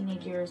of my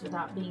teenage years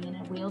without being in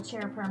a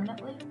wheelchair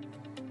permanently.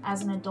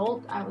 As an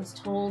adult, I was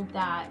told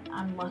that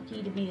I'm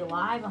lucky to be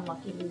alive, I'm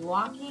lucky to be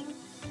walking.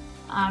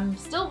 I'm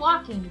still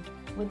walking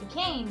with a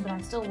cane, but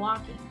I'm still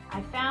walking.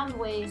 I found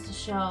ways to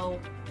show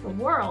the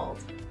world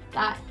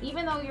that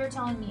even though you're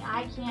telling me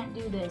I can't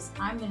do this,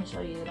 I'm going to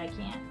show you that I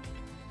can.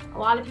 A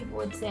lot of people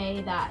would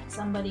say that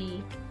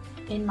somebody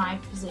in my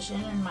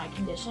position and my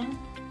condition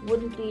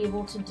wouldn't be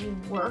able to do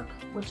work,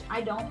 which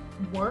I don't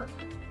work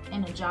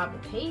in a job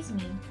that pays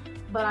me,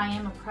 but I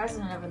am a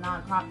president of a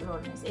nonprofit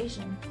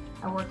organization.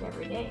 I work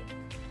every day.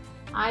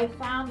 I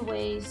found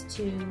ways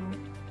to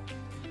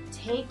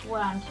take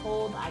what I'm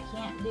told I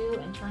can't do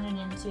and turn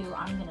it into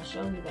I'm going to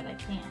show you that I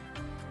can.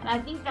 And I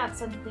think that's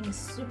something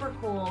super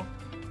cool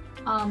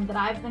that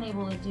I've been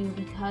able to do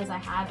because I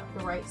had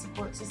the right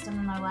support system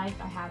in my life.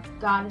 I have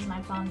God as my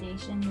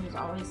foundation, who's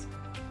always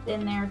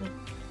been there to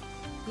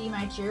be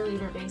my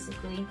cheerleader,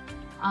 basically.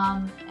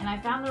 And I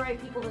found the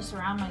right people to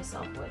surround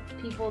myself with,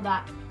 people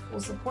that will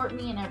support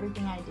me in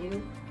everything I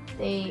do.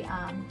 They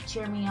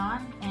cheer me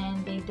on,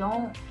 and they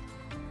don't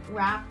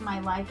wrap my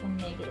life in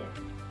negative.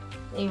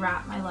 They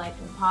wrap my life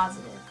in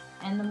positive.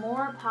 And the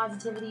more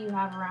positivity you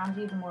have around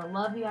you, the more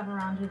love you have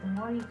around you, the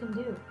more you can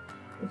do.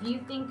 If you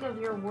think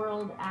of your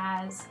world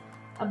as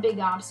a big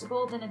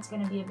obstacle, then it's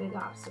going to be a big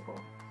obstacle.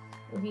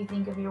 If you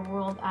think of your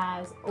world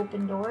as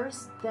open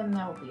doors, then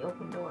there will be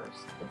open doors.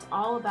 It's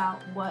all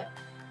about what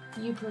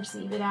you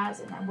perceive it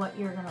as and what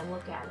you're going to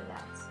look at it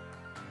as.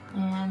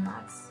 And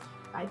that's,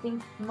 I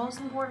think, the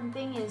most important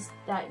thing is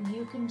that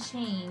you can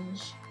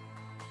change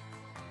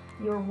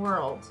your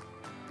world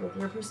with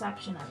your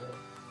perception of it.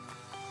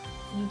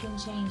 You can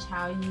change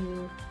how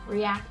you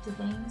react to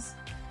things.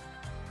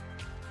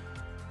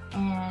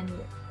 And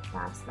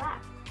that's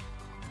that.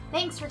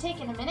 Thanks for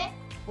taking a minute.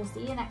 We'll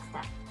see you next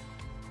time.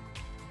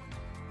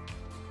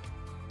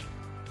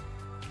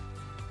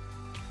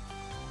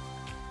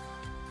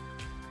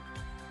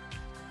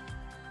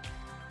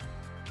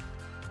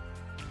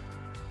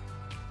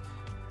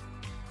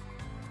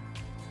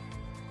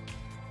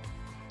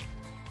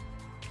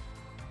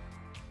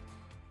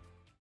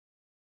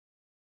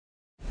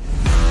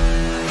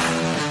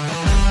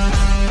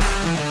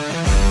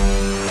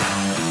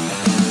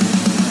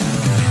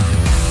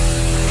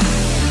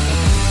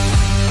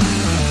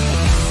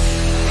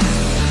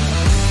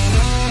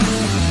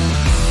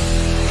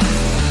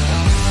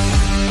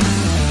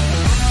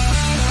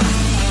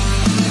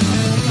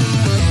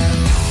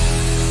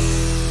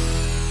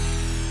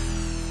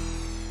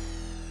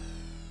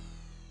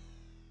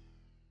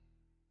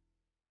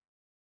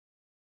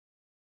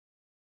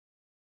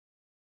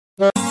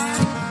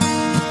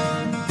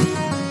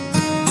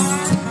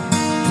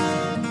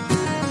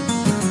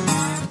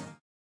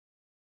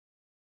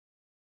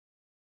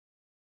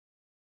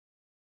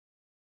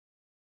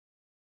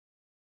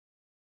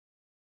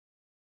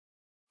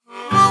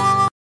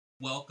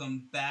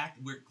 Welcome back.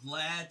 We're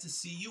glad to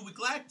see you. We're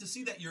glad to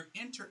see that you're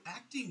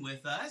interacting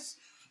with us.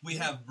 We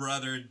have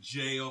Brother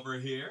Jay over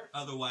here,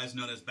 otherwise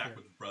known as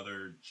Backwoods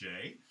Brother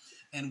Jay.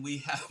 And we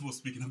have, well,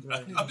 speaking of,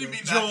 how do you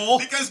mean Joel.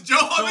 that? Because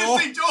Joel, I'm going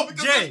to say Joel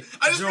because Jay.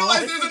 I just Joel.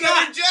 realized there's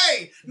another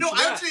Jay. No,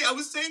 Yeah. actually, I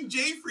was saying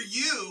Jay for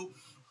you,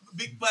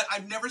 but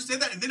I've never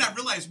said that. And then I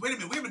realized, wait a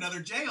minute, we have another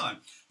Jay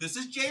on. This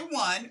is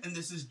J1, and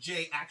this is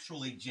Jay,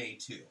 actually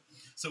J2.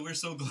 So we're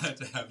so glad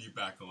to have you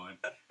back on.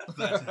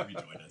 Glad to have you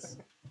join us.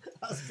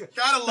 You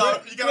gotta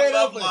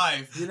love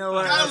life. You know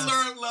what?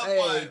 Gotta love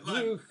life.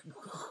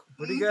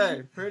 Pretty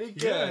good. Pretty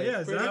good. Yeah,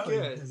 exactly.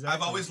 Pretty good. Exactly.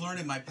 I've always learned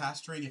in my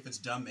pastoring, if it's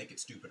dumb, make it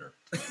stupider.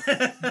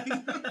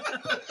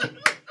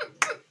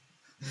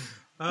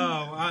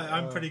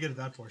 I'm pretty good at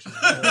that portion.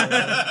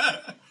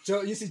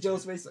 Joe, you see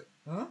Joe's face like,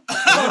 huh?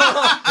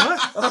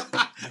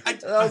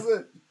 That was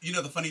it. You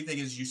know, the funny thing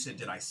is, you said,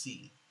 "Did I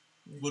see?"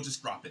 We'll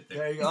just drop it there.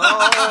 There you go.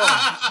 Oh,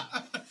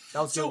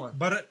 that was a good one.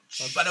 But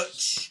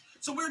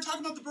so we were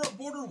talking about the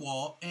border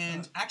wall,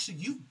 and actually,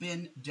 you've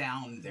been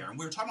down there, and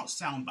we were talking about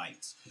sound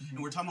bites, and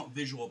we were talking about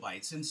visual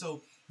bites, and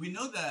so we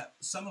know that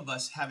some of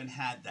us haven't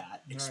had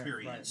that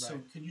experience. Right. So,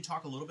 can you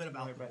talk a little bit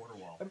about the border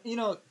wall? You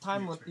know,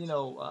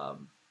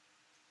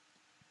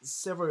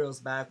 several years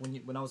back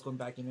when I was going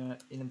back in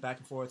back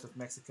and forth with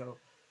Mexico,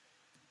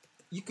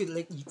 you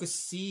could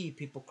see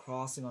people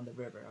crossing on the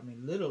river. I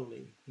mean,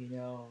 literally. You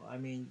know, I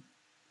mean,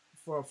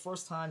 for a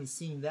first time, you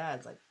seeing that,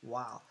 it's like,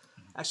 wow.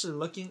 Actually,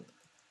 looking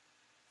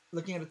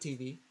at the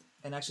TV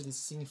and actually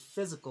seeing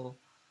physical,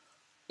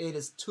 it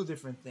is two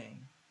different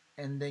things.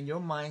 And then your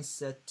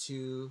mindset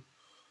to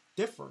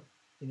differ.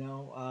 You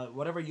know,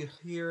 whatever you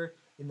hear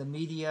in the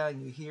media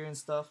and you hear and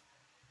stuff.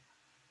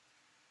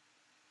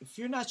 If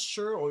you're not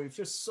sure, or if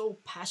you're so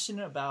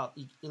passionate about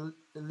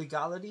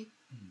illegality,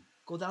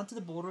 go down to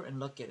the border and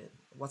look at it.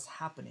 What's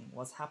happening?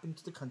 What's happening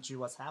to the country?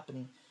 What's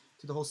happening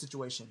to the whole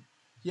situation?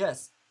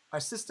 Yes, our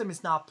system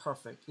is not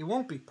perfect. It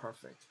won't be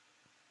perfect.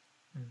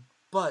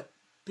 But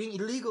being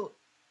illegal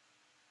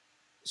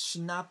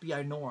should not be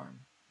our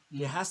norm.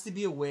 There has to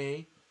be a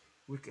way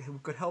we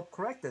could help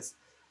correct this.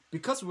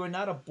 Because we're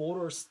not a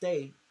border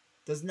state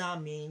does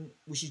not mean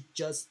we should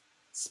just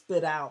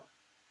spit out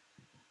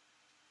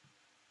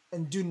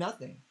and do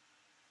nothing.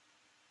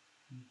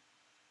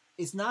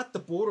 It's not the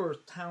border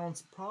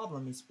town's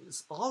problem.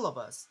 It's all of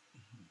us.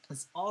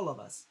 It's all of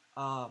us.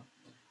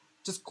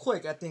 Just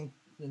quick, I think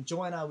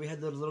Joe and I, we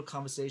had a little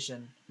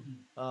conversation.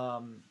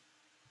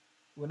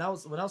 When I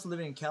was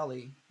living in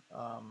Cali,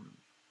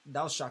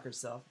 that was shocker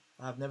itself.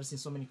 I've never seen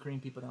so many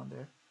Korean people down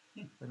there.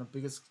 They're the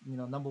biggest,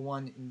 number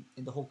one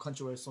in the whole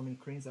country where so many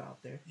Koreans are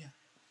out there. Yeah.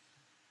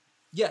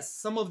 Yes,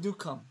 some of them do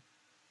come.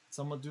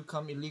 Some of them do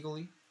come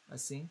illegally,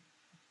 I've seen.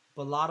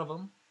 But a lot of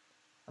them,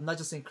 I'm not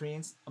just saying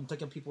Koreans, I'm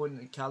talking people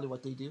in Cali,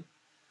 what they do.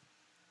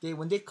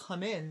 When they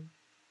come in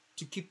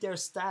to keep their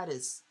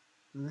status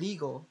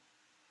legal,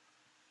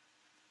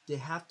 they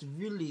have to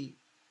really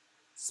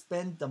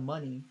spend the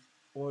money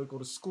or go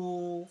to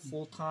school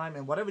full time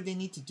and whatever they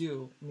need to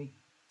do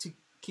to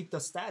keep the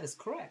status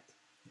correct.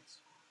 Yes.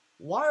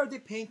 Why are they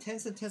paying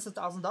tens of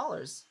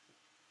 $1,000s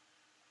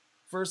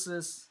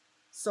versus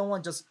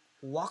someone just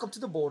walk up to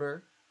the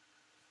border,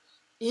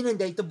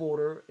 inundate the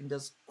border, and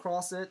just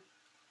cross it?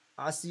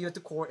 I see you at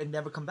the court and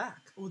never come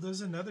back. Well, there's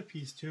another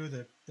piece too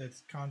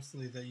that's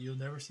constantly that you'll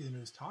never see the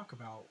news talk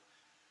about.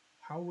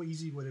 How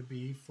easy would it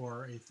be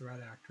for a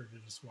threat actor to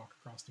just walk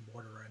across the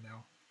border right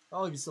now?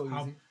 Oh, it'd be so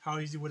easy. How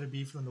easy would it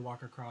be for them to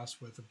walk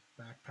across with a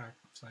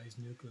backpack-sized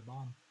nuclear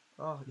bomb?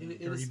 Oh,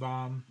 dirty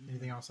bomb,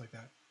 anything else like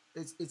that?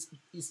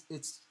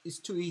 It's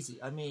too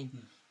easy. I mean,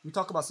 we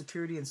talk about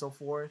security and so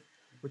forth.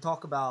 We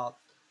talk about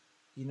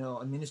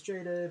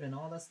administrative and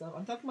all that stuff.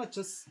 I'm talking about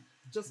just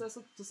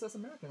as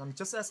American. I mean,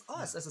 just as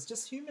us, as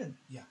just human.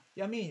 Yeah.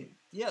 I mean,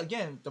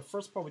 again, the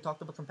first part we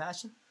talked about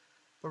compassion,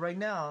 but right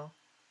now,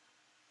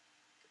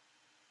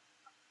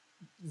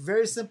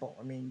 very simple.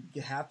 I mean,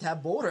 you have to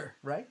have border,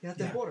 right? You have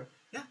to have border.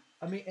 Yeah.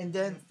 I mean, and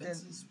then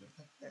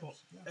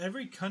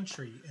every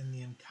country in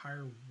the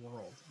entire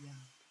world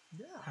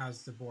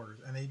has the borders,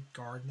 and they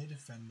guard and they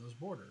defend those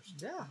borders.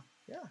 Yeah.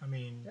 I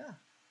mean,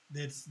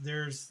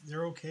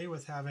 they're okay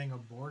with having a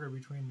border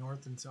between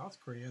North and South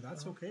Korea.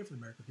 That's okay for the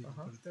American people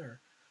to put it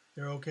there.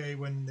 They're okay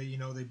when they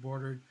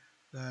bordered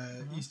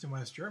the East and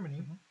West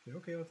Germany. They're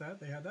okay with that.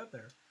 They had that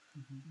there.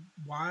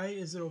 Why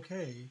is it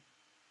okay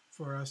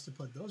for us to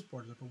put those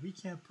borders up, but we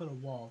can't put a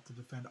wall to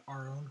defend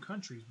our own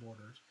country's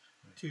borders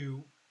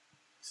to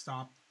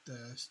stop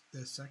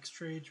the sex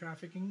trade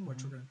trafficking,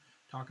 which we're going to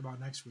talk about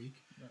next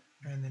week,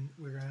 and then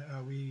we're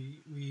gonna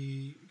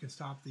we can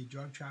stop the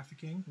drug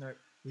trafficking.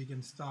 We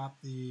can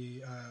stop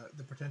the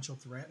potential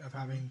threat of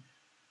having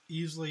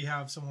easily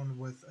have someone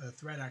with a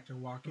threat actor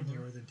walk in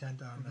here with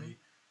intent on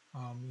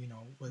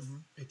with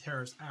a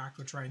terrorist act,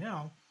 which right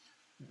now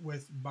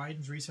with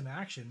Biden's recent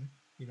action,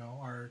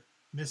 our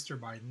Mr.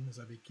 Biden, as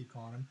I keep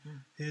calling him,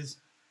 his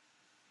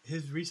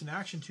recent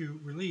action to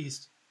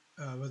release,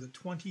 was it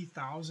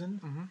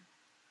 20,000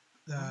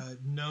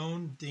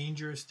 known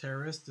dangerous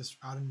terrorists just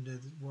out into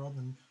the world,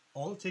 and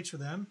all it takes for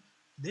them,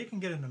 they can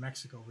get into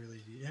Mexico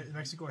really easy.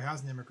 Mexico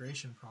has an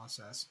immigration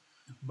process,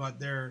 but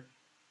their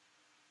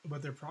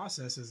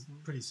process is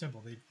pretty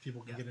simple.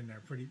 People can get in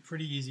there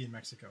pretty easy in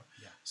Mexico.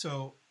 Yeah.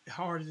 So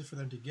how hard is it for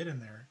them to get in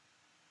there?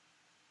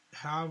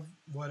 Have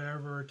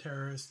whatever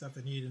terrorist stuff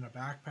they need in a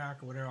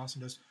backpack or whatever else,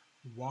 and just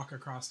walk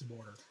across the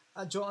border.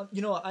 Joe,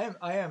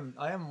 I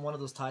am one of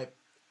those type.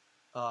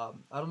 I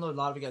don't know. A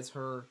lot of you guys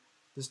heard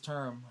this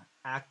term: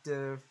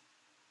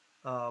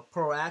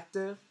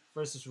 proactive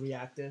versus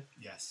reactive.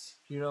 Yes.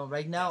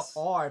 Right now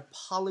our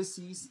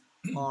policies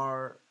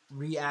are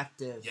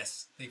reactive.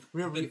 Yes, they've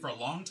been for a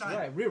long time.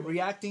 Right, we're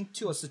reacting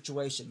to a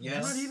situation.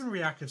 Yes. Not even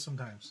reactive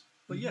sometimes,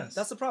 but yes,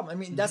 that's the problem. I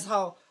mean, that's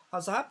how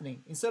it's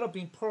happening. Instead of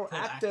being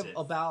proactive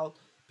about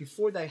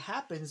before that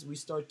happens, we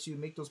start to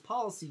make those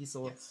policies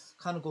or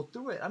kind of go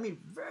through it. I mean,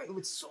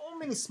 with so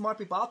many smart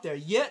people out there,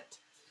 yet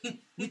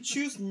we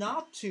choose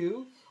not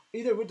to.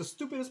 Either we're the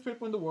stupidest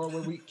people in the world,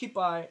 where we keep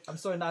I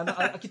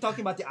keep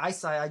talking about the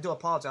eyesight. I do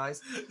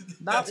apologize.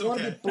 We want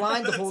to be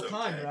blind the whole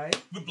time, right?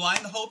 We're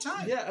blind the whole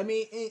time. Yeah, I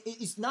mean,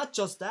 it's not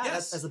just that.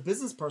 Yes. As a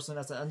business person,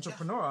 as an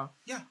entrepreneur,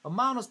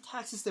 amount of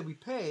taxes that we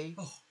pay,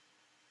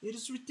 it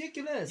is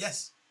ridiculous.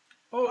 Yes.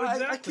 Oh,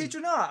 exactly. I kid you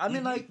not. I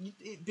mean,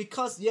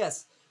 because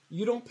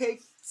you don't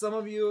pay. Some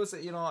of you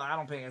say, I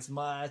don't pay as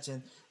much,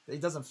 and it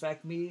doesn't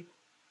affect me.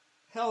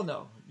 Hell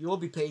no, you will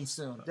be paying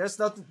soon. There's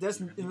nothing.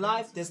 In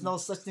life. There's no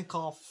such thing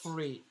called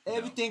free.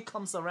 Everything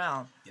comes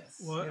around.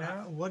 Yes. Well,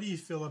 what do you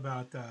feel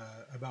about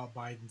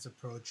Biden's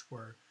approach,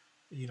 where,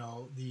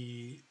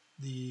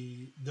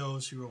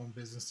 those who own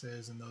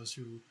businesses and those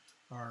who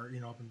are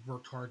have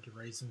worked hard to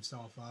raise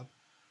themselves up,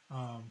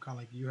 kind of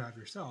like you have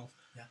yourself,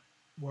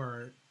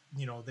 where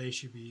they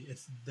should be.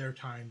 It's their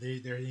time. They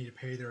need to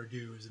pay their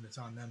dues, and it's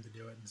on them to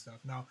do it and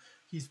stuff. Now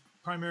he's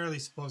primarily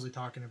supposedly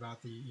talking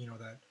about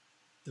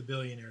the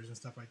billionaires and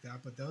stuff like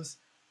that, but that's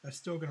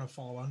still going to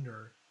fall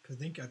under, because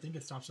I think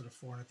it stops at a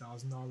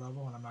 $400,000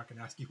 level, and I'm not going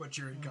to ask you what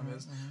your income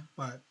is,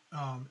 but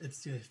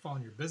it's going to fall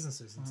on your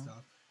businesses and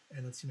stuff,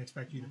 and it's going to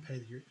expect you to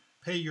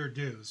pay your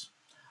dues.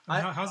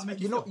 How's it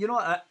make you feel?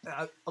 I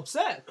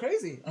upset,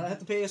 crazy. I had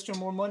to pay extra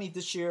more money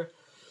this year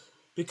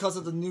because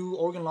of the new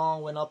Oregon law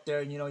went up there.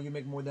 And, you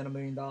make more than $1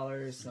 million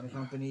on a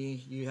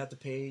company, you have to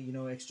pay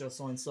extra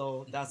so and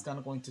so. That's kind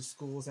of going to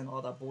schools and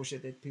all that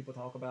bullshit that people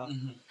talk about.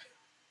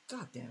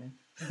 God damn it.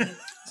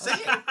 Say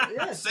it.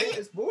 Yes,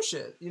 it's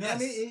bullshit. You know what I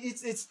mean?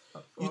 It's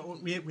we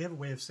have a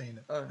way of saying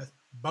it. That's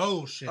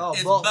bullshit. Oh,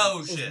 it's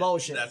bullshit. It's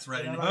bullshit. That's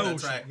right.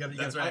 Bullshit.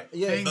 That's right.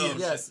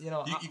 Yes. You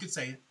could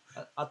say it.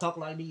 I talk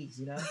like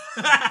these.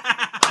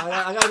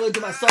 I gotta go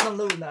into my southern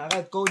loop now. I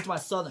gotta go into my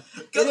southern.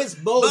 It is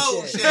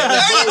bullshit. You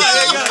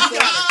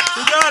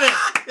got it.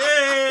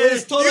 It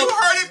is total. You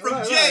heard it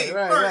from Jay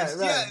first.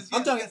 Right. Yes,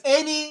 I'm talking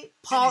any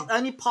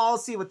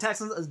policy with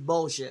Texans is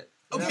bullshit.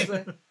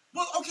 Okay.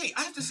 Well, okay,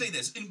 I have to say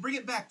this and bring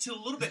it back to a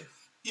little bit.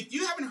 If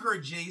you haven't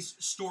heard Jay's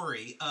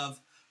story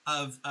of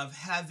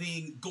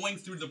going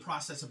through the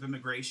process of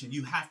immigration,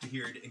 you have to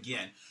hear it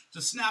again.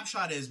 The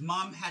snapshot is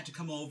mom had to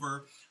come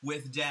over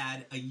with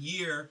dad a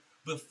year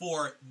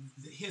before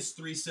his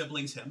 3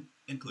 siblings, him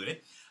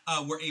included,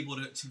 were able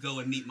to go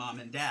and meet mom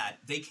and dad.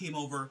 They came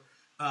over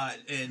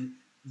and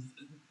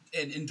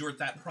endured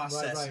that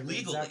process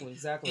legally.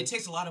 Exactly. It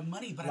takes a lot of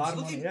money, but I was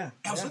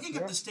looking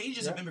at the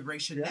stages of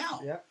immigration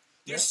now. Yeah.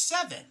 There's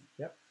 7.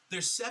 Yep.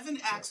 There's 7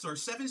 acts or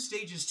 7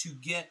 stages to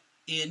get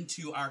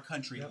into our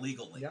country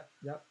legally. Yep.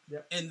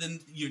 And then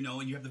and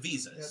you have the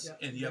visas,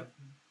 and you have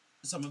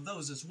some of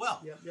those as well.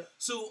 Yep.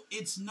 So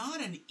it's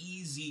not an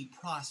easy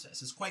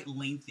process. It's quite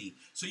lengthy.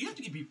 So you have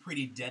to be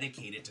pretty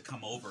dedicated to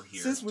come over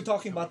here. Since we're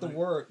talking about the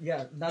word,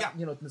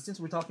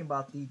 since we're talking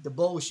about the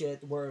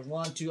bullshit, where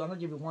 1, 2, I'm gonna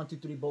give you 1, 2,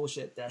 3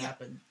 bullshit that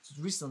happened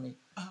recently.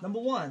 Number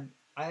 1,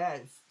 I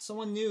had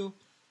someone who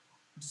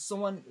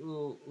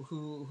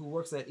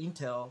works at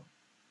Intel,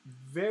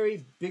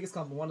 very biggest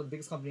company, one of the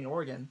biggest company in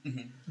Oregon.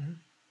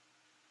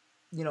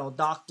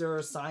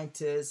 Doctor,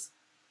 scientist.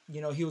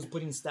 He was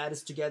putting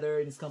status together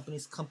in his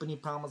company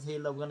promised, hey,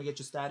 look, we're gonna get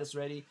your status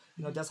ready.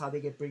 That's how they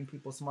bring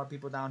smart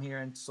people down here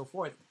and so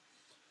forth.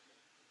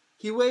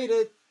 He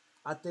waited,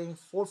 I think,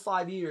 4 or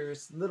 5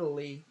 years,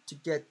 literally, to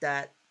get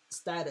that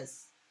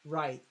status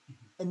right.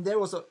 And there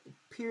was a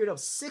period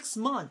of 6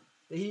 months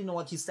that he didn't know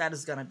what his status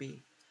is gonna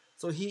be.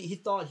 So he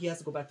thought he has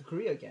to go back to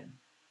Korea again.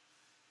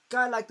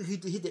 Guy he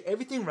did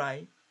everything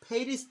right,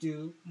 paid his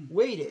due,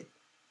 waited.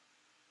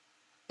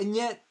 And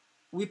yet,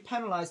 we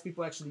penalize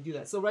people actually do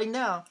that. So right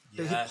now,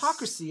 the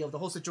hypocrisy of the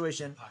whole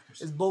situation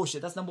is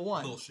bullshit. That's number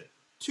 1. Bullshit.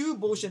 2,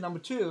 bullshit number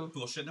 2.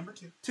 Bullshit number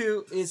 2.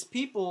 2 is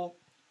people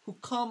who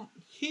come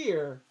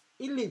here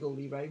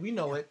illegally, right? We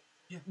know it.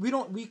 Yeah.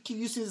 We keep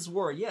using this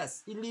word.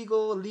 Yes,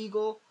 illegal,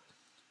 legal.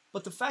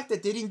 But the fact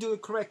that they didn't do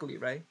it correctly,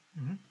 right?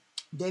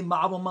 They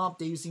mob them up.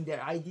 They're using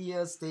their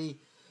ideas. They,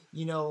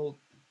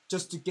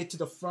 just to get to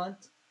the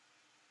front.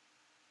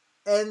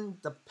 And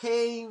the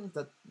pain,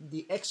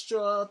 the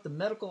extra, the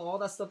medical, all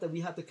that stuff that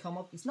we have to come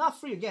up, it's not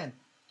free again.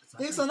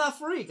 Things are not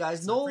free,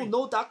 guys.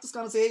 No doctor's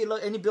gonna say, hey,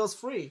 look, any bill's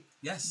free.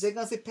 Yes. They're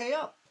gonna say pay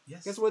up.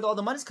 Yes. Guess where all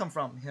the money's come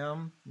from?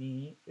 Him,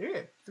 me,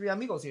 here. 3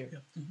 amigos here.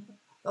 Yeah.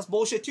 That's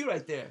bullshit too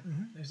right there.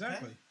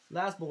 Exactly. Okay.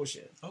 That's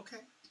bullshit. Okay.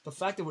 The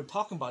fact that we're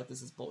talking about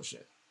this is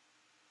bullshit.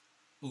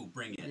 Ooh,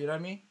 bring it. You know what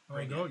I mean?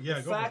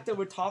 The fact that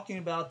we're talking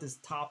about this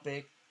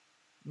topic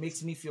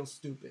makes me feel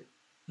stupid.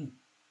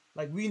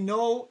 Like, we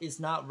know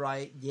it's not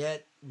right,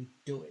 yet we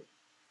do it.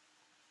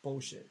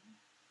 Bullshit.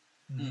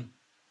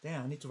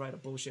 Damn, I need to write a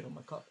bullshit on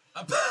my cup.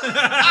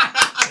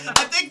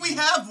 I think we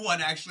have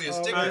one, actually, a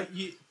sticker.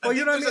 Well,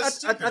 you know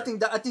what I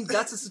mean? I think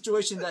that's the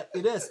situation that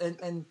it is.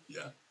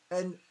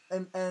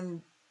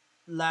 And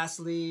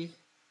lastly,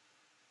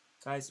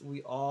 guys,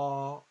 we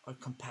all are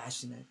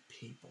compassionate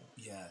people.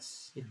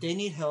 Yes. If they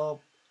need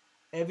help,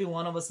 every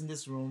one of us in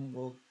this room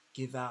will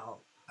give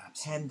out,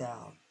 hand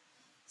out.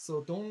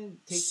 So don't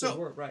take the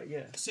word, right?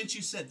 Yeah. Since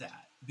you said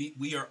that,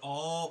 we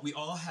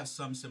all have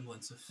some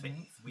semblance of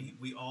faith.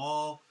 We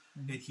all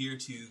adhere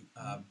to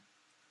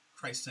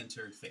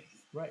Christ-centered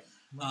faith. Right.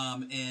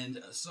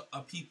 And so,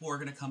 people are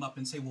going to come up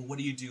and say, well, what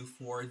do you do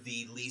for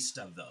the least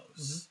of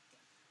those?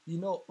 You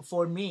know,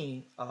 for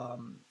me,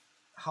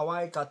 how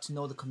I got to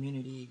know the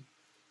community,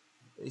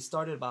 it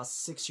started about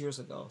 6 years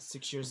ago.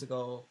 6 years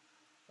ago,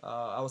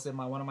 I was in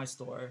one of my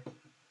store.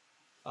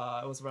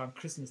 It was around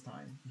Christmas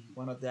time.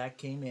 One of that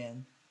came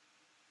in,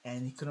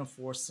 and he couldn't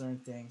afford certain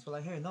things. We're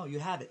like, hey, no, you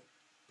have it.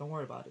 Don't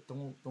worry about it.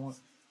 Don't.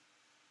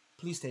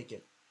 Please take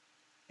it.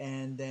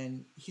 And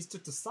then he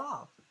took the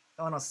sob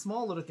on a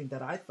small little thing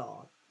that I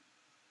thought.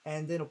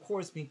 And then, of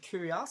course, having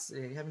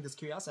this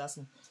curiosity,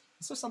 asking,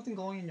 is there something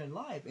going in your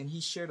life? And he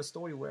shared a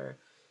story where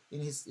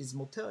in his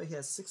motel, he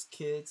has 6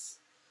 kids,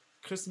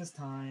 Christmas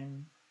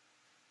time,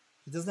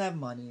 he doesn't have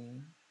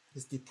money,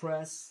 he's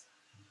depressed.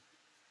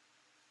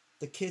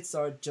 The kids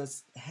are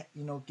just,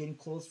 getting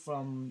clothes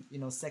from,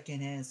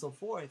 secondhand and so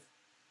forth.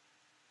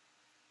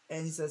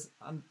 And he says,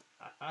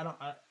 I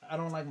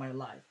don't like my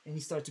life. And he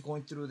started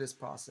going through this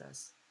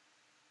process.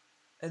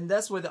 And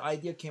that's where the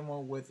idea came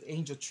up with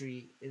Angel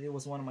Tree. It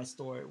was one of my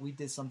store. We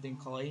did something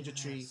called Angel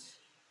Tree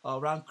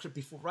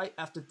right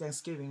after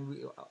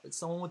Thanksgiving.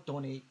 Someone would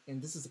donate,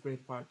 and this is the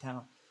great part of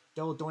town.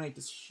 They will donate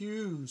this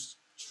huge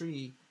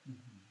tree,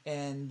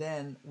 and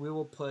then we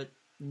will put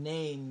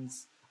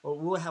names, or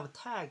we will have a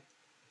tag,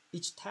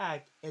 each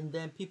tag, and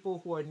then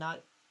people who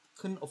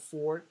couldn't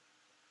afford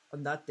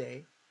on that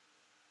day.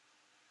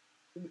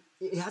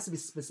 It has to be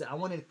specific. I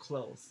wanted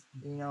clothes,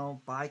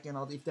 bike and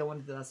all. If they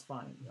wanted, that's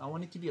fine. I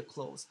want it to be a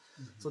clothes.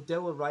 So they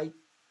will write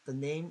the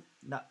name,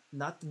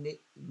 not the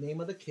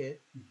name of the kid,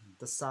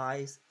 the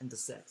size and the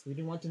sex. We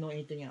didn't want to know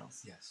anything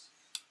else. Yes.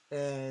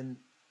 And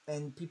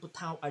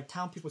our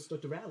town people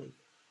start to rally.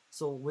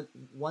 So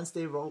once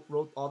they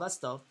wrote all that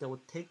stuff, they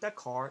would take that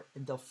card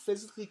and they'll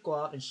physically go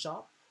out and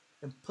shop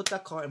and put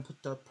that card and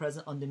put the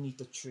present underneath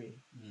the tree.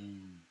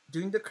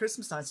 During the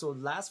Christmas time, so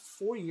last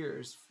 4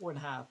 years,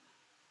 4.5.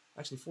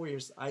 Actually 4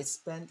 years, I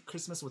spent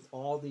Christmas with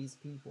all these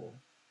people.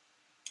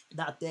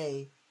 That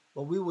day,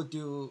 what we would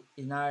do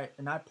in our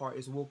part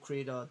is we'll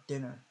create a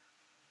dinner.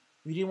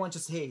 We didn't want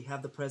just, hey,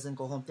 have the present,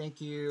 go home,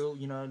 thank you,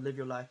 live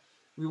your life.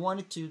 We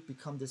wanted to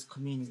become this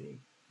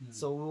community.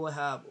 So we will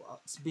have,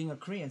 being a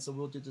Korean, so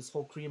we'll do this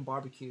whole Korean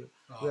barbecue.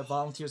 We have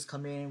volunteers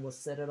come in, we'll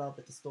set it up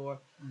at the store.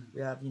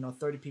 We have,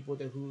 30 people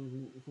there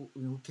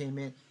who came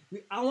in.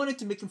 I wanted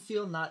to make them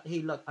feel not, hey,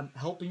 look, I'm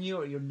helping you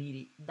or you're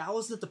needy. That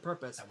wasn't the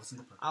purpose. That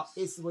wasn't the purpose.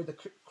 It's where the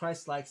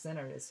Christ-like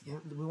center is. Yeah.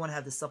 We want to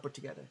have this supper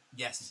together.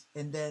 Yes.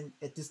 And then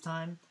at this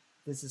time,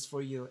 this is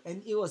for you.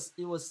 And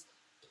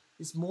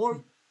it's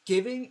more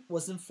giving,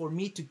 wasn't for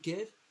me to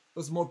give. It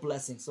was more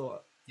blessing.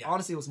 So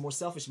honestly, it was more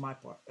selfish on my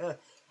part.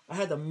 I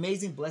had an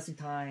amazing blessing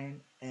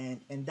time,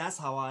 and that's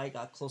how I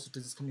got closer to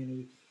this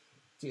community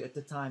at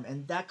the time.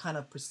 And that kind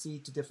of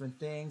proceeded to different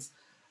things.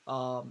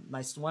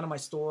 One of my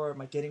store,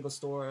 my Getting Go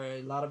store,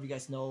 a lot of you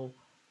guys know,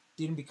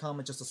 didn't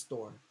become just a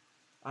store.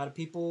 A lot of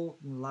people,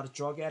 a lot of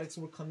drug addicts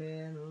would come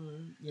in,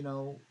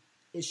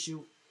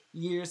 issue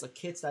years of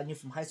kids that I knew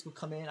from high school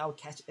come in. I would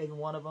catch every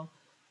one of them.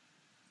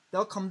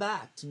 They'll come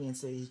back to me and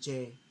say,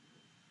 Jay,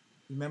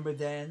 remember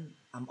then?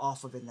 I'm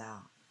off of it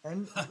now.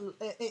 And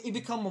it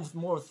becomes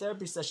more a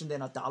therapy session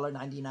than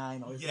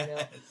 $1.99 or anything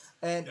else.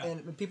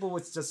 And people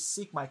would just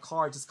seek my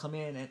card, just come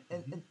in,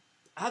 and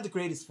I had the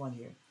greatest fun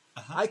here.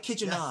 I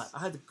kid you not, I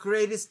had the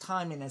greatest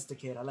time in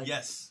Estacada.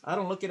 I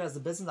don't look at it as a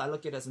business. I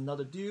look at it as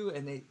another dude,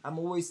 and I'm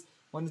always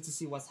wanting to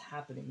see what's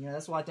happening.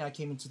 That's why I think I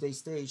came in today's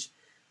stage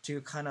to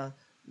kind of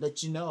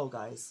let you know,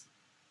 guys,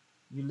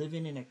 you're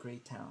living in a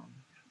great town.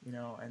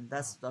 And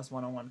that's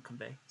what I want to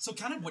convey. So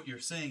kind of what you're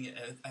saying,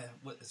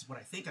 what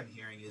I think I'm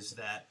hearing is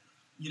that,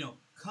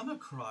 come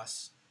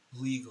across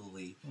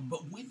legally,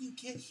 but when you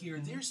get here,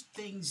 there's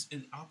things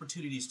and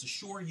opportunities to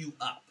shore you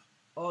up.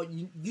 Oh,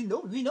 we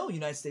know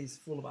United States is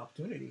full of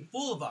opportunity.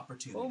 Full of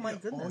opportunity. Oh my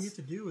goodness! All you have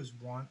to do is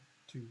want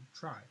to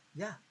try.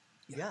 Yeah.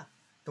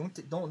 Don't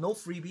no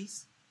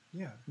freebies.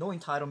 Yeah. No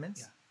entitlements.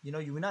 Yeah. You know,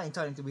 you're not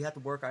entitled to. We have to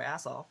work our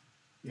ass off.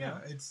 Yeah,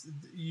 it's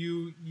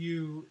you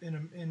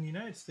in the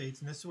United States,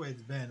 and this is the way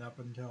it's been up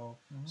until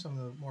some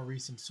of the more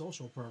recent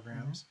social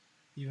programs,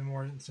 even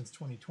more since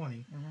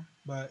 2020.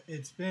 But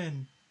it's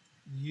been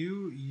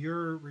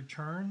your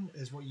return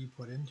is what you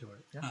put into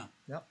it. Yeah. Huh.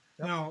 Yep.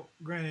 Now,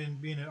 granted,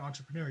 being an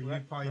entrepreneur,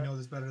 you probably know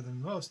this better than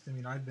most. I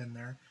mean, I've been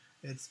there.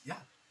 It's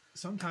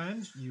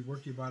sometimes you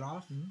work your butt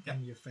off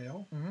and you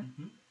fail,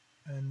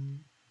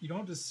 and you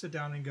don't just sit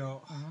down and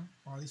go,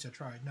 well, at least I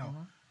tried. No,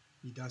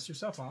 you dust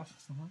yourself off.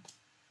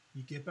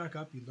 You get back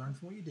up, you learn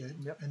from what you did,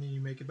 and then you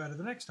make it better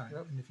the next time.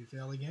 And if you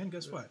fail again,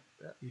 guess what?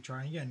 You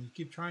try again. You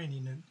keep trying,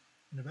 and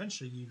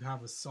eventually you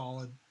have a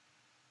solid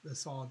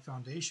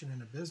foundation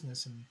in a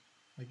business, and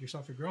like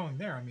yourself, you're growing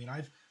there. I mean,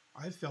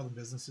 I've failed in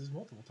businesses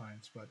multiple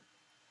times, but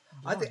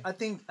I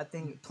think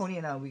Tony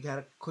and I, we had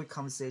a quick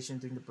conversation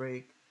during the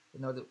break,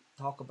 to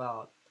talk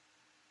about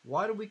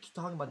why do we keep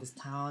talking about this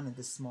town and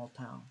this small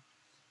town.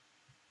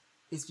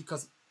 It's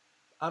because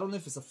I don't know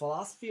if it's a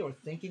philosophy or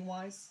thinking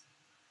wise.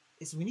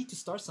 Is we need to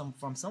start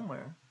from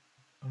somewhere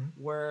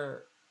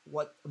where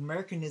what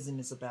Americanism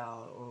is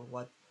about, or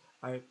what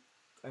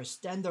our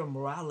standard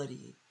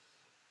morality,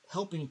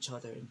 helping each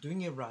other and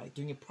doing it right,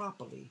 doing it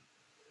properly.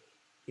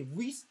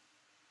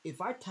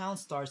 If our town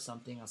starts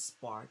something, a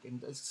spark,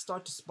 and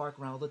start to spark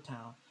around the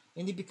town,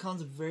 and it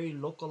becomes very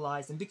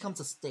localized and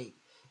becomes a state,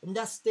 and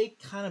that state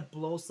kind of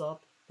blows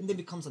up and then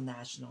becomes a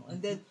national,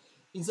 and then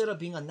instead of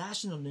being a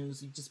national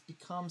news, it just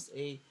becomes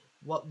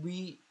what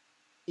we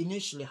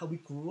initially, how we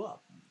grew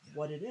up,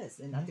 what it is.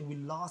 And I think we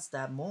lost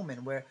that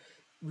moment where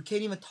we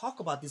can't even talk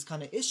about this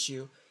kind of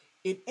issue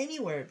in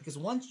anywhere, because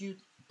once you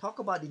talk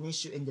about an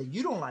issue and then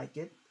you don't like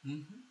it,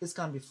 it's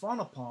gonna be frowned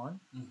upon,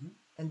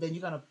 and then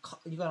you're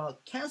gonna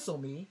cancel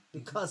me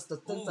because the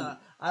things that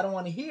I don't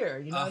want to hear.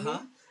 You know what I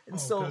mean? And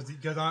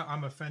because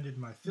I'm offended,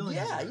 my feelings.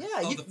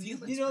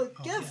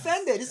 Get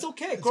offended. It's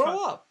okay.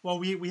 Grow up. Well,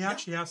 we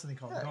actually have something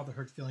called the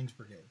Hurt Feelings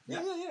Brigade.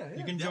 Yeah.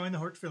 You can join the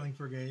Hurt Feelings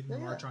Brigade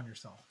and march on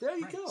yourself. There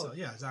you go. So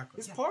exactly.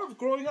 It's part of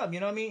growing up.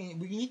 You know what I mean?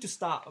 We need to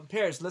stop.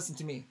 Parents, listen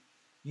to me.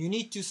 You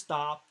need to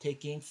stop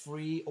taking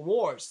free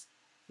awards.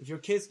 If your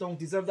kids don't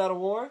deserve that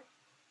award,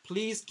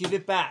 please give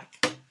it back.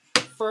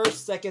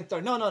 First, second,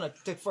 third. No.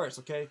 Take first,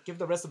 okay? Give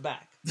the rest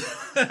back.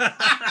 All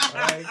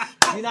right?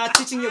 You're not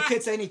teaching your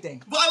kids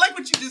anything. Well, I like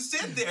what you just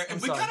said there. And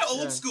we're kind of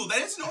old school. That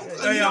is an old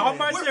school. I'm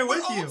right there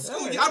with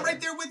you. I'm right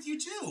there with you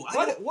too.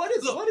 What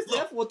is the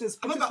F with this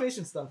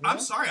participation stuff? I'm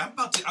sorry. I'm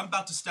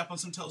about to step on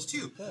some toes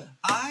too. Yeah.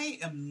 I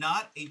am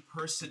not a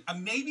person.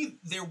 Maybe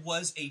there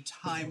was a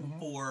time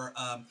for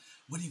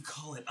what do you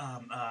call it?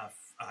 I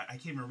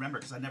can't even remember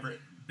because I never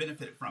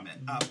benefited from it.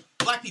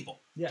 Black people.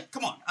 Yeah.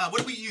 Come on.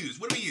 What do we use?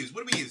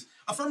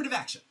 Affirmative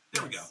action.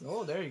 There we go.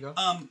 Oh, there you go.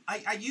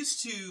 I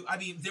used to. I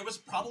mean, there was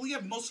probably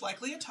most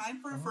likely a time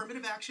for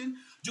affirmative action.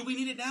 Do we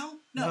need it now?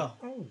 No.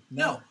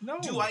 No.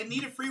 Do I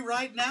need a free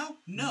ride now?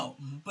 No.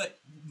 But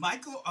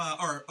Michael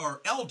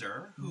or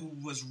Elder, who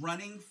was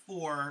running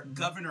for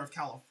governor of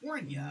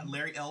California,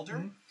 Larry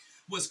Elder,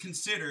 was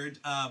considered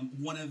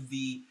one of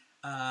the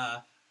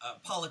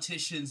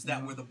politicians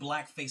that were the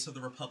black face of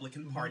the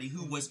Republican Party,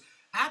 who was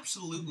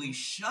absolutely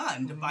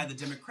shunned by the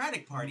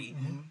Democratic Party,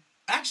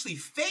 actually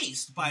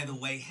faced, by the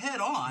way,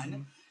 head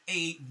on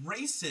a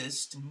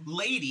racist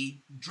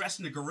lady dressed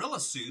in a gorilla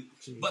suit,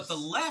 but the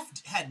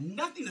left had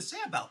nothing to say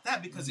about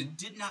that because it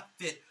did not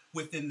fit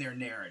within their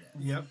narrative.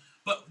 Yep.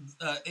 But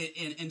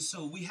and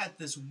so we had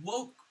this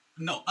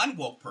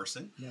unwoke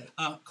person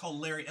called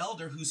Larry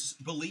Elder who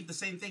believed the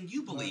same thing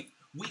you believe. Right.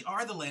 We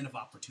are the land of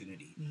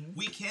opportunity.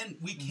 We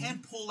can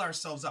pull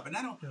ourselves up, and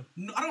I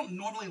don't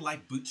normally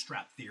like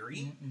bootstrap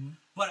theory,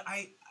 but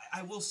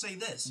I will say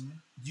this: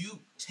 you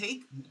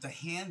take the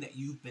hand that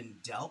you've been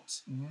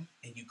dealt,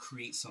 and you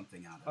create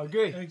something out of it.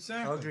 Agree.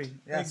 Exactly. Agree.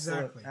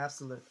 Exactly.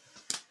 Absolutely.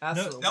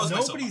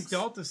 Nobody's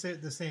dealt the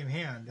same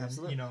hand. And,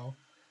 Absolutely.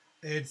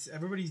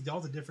 Everybody's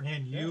dealt a different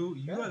hand. You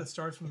got to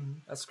start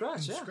from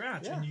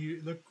scratch, and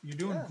you're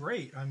doing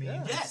great. I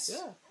mean, yes.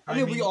 Yeah. I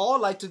mean, we all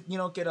like to,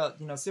 get a,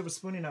 silver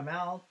spoon in our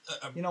mouth.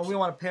 We want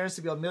our parents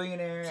to be a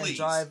millionaire and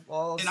drive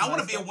all. And I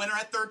want to be a winner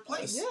at third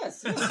place.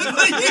 Yes.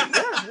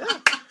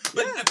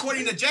 But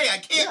according to Jay, I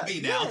can't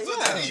be now. So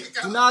there you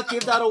go. Do not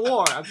give that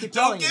award. I keep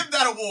telling you. Don't give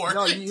that award.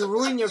 No, you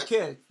ruin your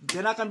kid.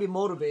 They're not gonna be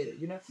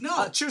motivated.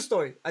 No. True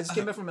story. I just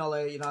came back from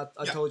LA.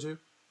 I told you.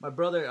 My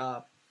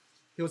brother,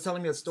 he was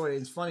telling me a story.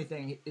 It's a funny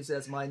thing. He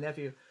says my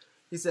nephew.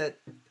 He said,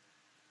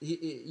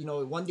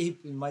 one day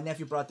my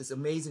nephew brought this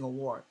amazing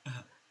award.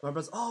 My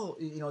brother's,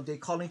 they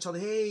calling each other.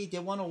 Hey, they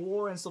won an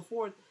award and so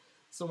forth.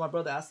 So my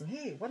brother asked him,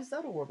 hey, what is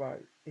that award about?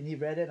 And he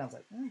read it. And I was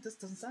like, this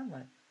doesn't sound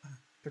right.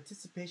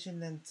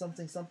 Participation in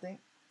something. And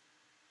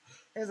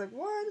he's like,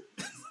 what?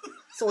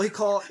 So he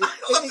called. I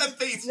love that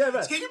face. Yeah,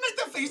 right. Can you make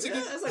that face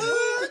again? Yeah, it's like,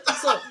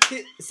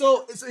 what?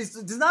 So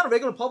it's not a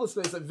regular public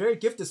school. It's a very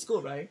gifted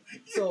school, right?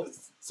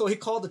 So he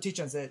called the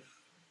teacher and said,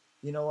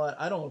 you know what?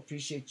 I don't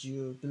appreciate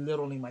you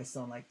belittling my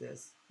son like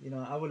this.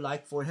 I would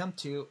like for him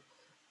to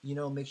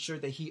make sure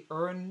that he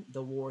earned the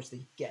awards that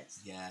he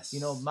gets. Yes.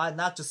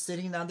 Not just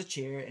sitting down the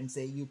chair and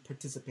say you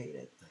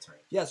participated. That's right.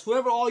 Yes,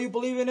 whoever all you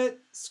believe in it,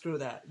 screw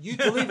that. You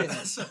believe in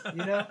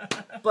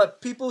it,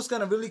 But people who's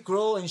gonna really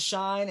grow and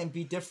shine and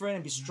be different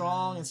and be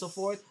strong and so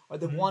forth are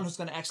the one who's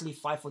gonna actually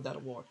fight for that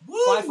award.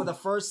 Woo! Fight for the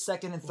first,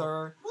 second, and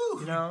third.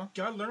 Woo! You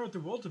gotta learn what the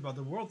world's about.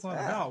 The world's not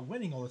about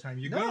winning all the time.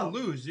 You're gonna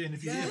lose, and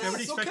if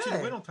everybody expects you to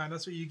win all the time,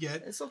 that's what you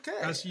get. It's okay.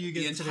 That's what you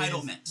get. The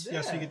entitlement.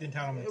 Yes, you get the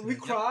entitlement. We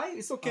cry.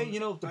 It's okay.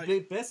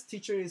 The best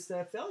teacher is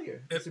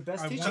failure. It's the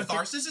best teacher.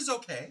 Catharsis is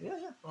okay.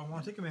 Yeah. I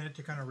want to take a minute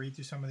to kind of read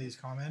through some of these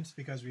comments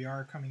because we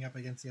are coming up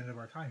against the end of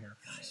our time here.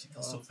 Gosh, it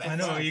goes so fast. I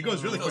know it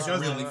goes really quick.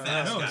 Really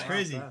fast. I know it's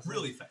crazy.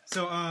 Really fast.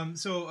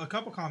 So a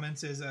couple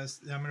comments is I'm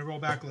going to roll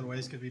back a little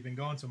ways because we've been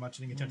going so much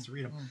I didn't get a chance to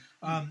read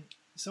them.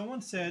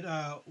 Someone said,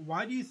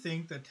 "Why do you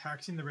think that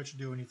taxing the rich to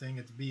do anything?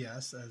 It's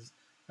BS,"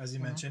 as you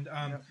mentioned,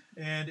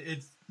 and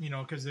it's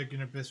because they're going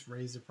to just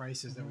raise the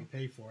prices that we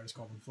pay for. It's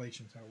called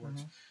inflation. That's how it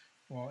works.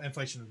 Well,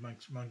 inflation is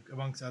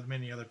amongst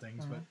many other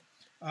things, but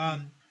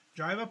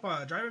drive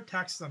up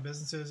taxes on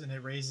businesses and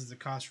it raises the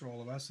cost for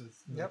all of us.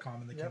 It's the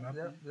comment that came up.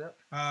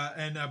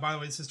 And by the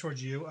way, this is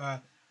towards you.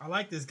 I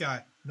like this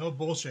guy. No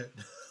bullshit.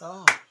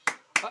 Oh,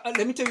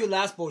 let me tell you the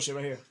last bullshit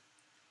right here.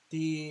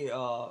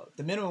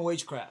 The minimum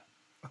wage crap.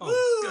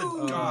 Oh,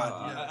 good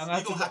God!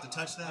 You don't have to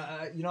touch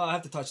that. I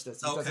have to touch this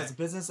because it's a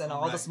business and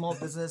all the small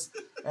business,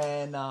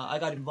 and I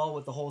got involved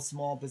with the whole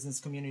small business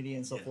community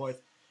and so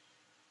forth.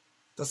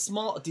 Some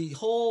of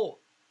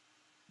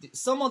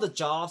the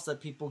jobs that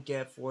people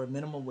get for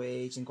minimum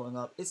wage and going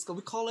up,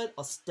 we call it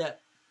a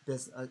step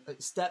business,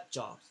 step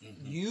jobs.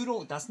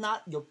 That's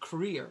not your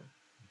career.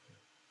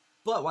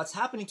 But what's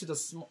happening to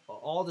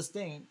all this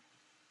thing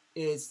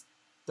is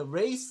the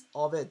race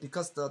of it,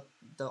 because the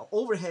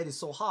overhead is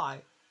so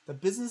high. The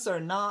businesses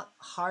are not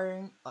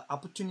hiring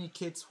opportunity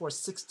kids who are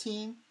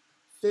 16,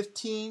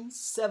 15,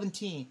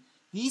 17.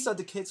 These are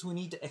the kids who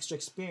need the extra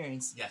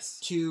experience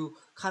to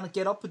kind of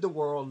get up with the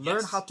world,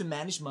 learn how to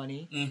manage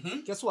money.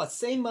 Guess what?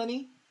 Same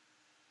money.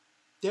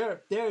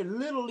 They're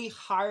literally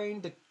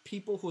hiring the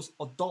people who's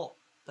adult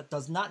that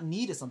does not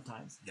need it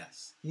sometimes.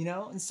 Yes.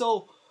 And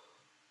so,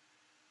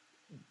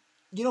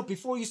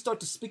 before you start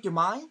to speak your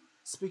mind,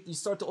 you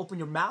start to open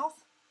your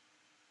mouth,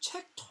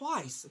 check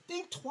twice,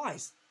 think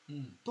twice.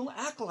 Don't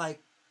act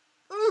like,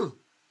 ooh,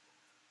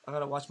 I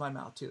gotta watch my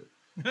mouth too.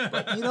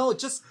 But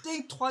just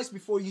think twice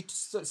before you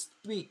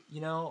speak.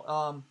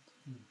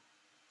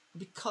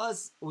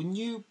 Because when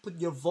you put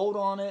your vote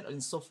on it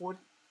and so forth,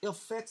 it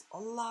affects a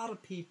lot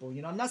of people.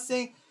 I'm not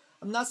saying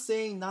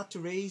not to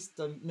raise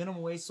the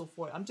minimum wage so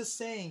forth. I'm just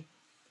saying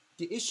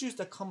the issues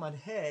that come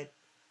ahead.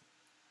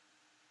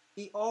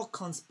 It all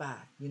comes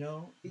back.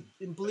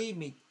 And believe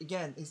me,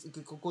 again,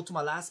 go to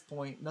my last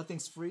point.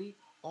 Nothing's free.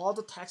 All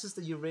the taxes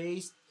that you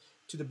raise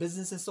to the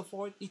business and so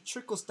forth, it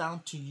trickles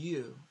down to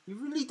you. It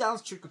really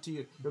does trickle to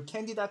you. Your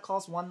candy that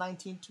costs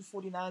 $119,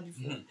 $249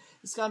 before,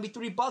 it's gonna be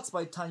 $3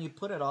 by the time you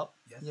put it up.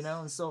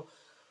 And so,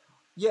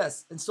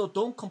 and so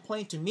don't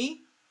complain to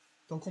me.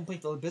 Don't complain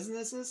to the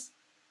businesses.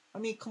 I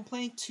mean,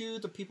 complain to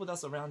the people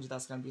that's around you.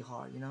 That's gonna be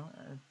hard.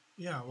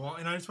 Yeah. Well,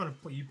 and I just want to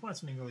point out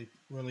something really,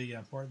 really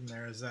important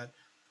there is that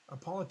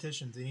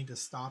politicians, they need to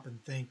stop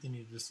and think. They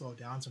need to slow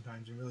down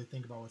sometimes and really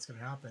think about what's going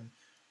to happen.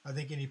 I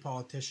think any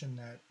politician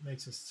that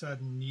makes a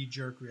sudden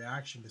knee-jerk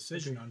reaction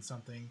decision on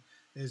something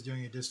is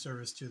doing a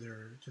disservice to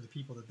the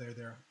people that they're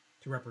there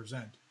to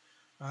represent.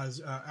 As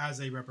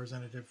a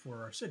representative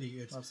for our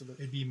city,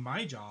 it'd be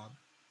my job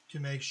to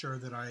make sure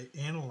that I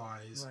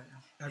analyze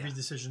every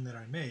decision that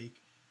I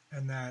make,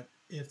 and that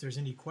if there's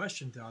any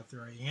questions out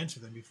there, I answer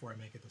them before I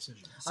make a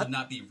decision. So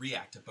not be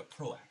reactive, but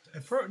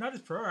proactive. Not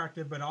just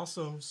proactive, but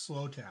also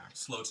slow to act.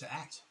 Slow to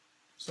act.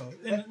 So,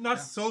 and not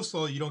so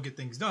slow you don't get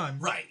things done.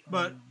 Right.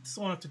 But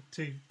slow enough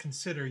to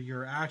consider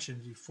your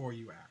actions before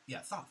you act. Yeah,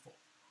 thoughtful.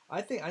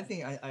 I think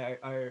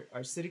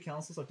our city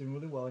councils are doing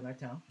really well in our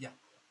town. Yeah.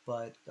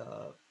 But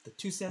the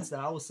 2 cents that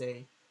I would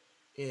say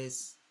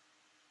is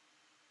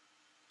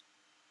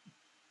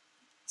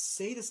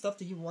say the stuff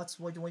that you want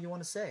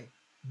to say.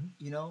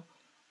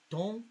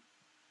 Don't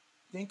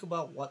think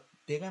about what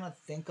they're gonna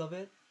think of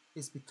it.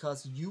 It's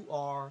because you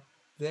are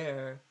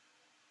there,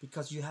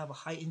 because you have a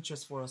high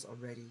interest for us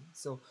already.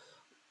 So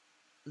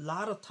a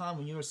lot of time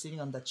when you're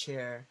sitting on that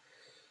chair,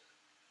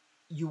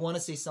 you want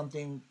to say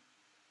something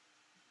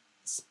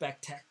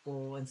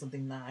spectacular and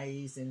something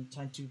nice and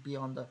trying to be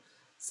on the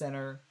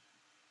center.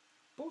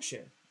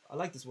 Bullshit. I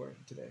like this word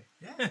today.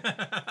 Yeah.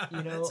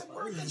 It's a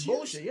word that's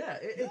bullshit. Yeah.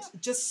 It's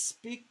just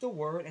speak the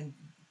word, and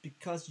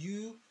because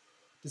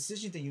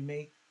decision that you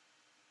make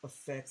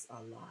affects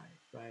our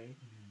life, right?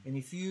 And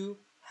if you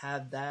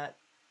have that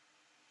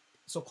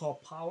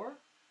so-called power,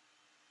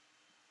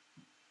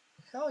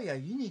 hell yeah,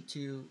 you need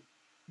to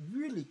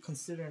really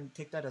consider and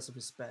take that as a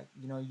respect.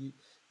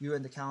 You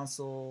and the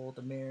council,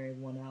 the mayor,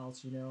 everyone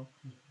else,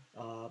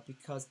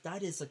 because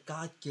that is a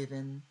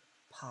God-given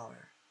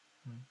power.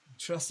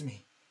 Trust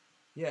me.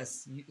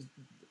 Yes.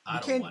 I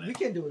don't want it. We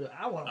can do it.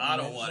 I want it. I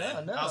don't want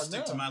it. No, I'll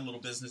stick to my little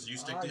business. You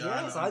stick to yours.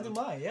 Yes, I do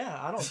mine.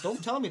 Yeah,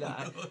 don't tell me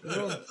that.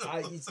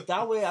 It's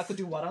that way I could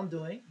do what I'm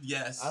doing.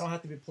 Yes. I don't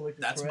have to be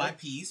politically That's correct. my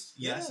piece.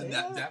 Yes, and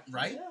that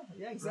right?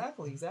 Yeah,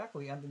 exactly.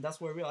 And that's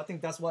where I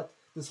think that's what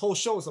this whole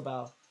show is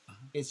about.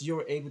 Is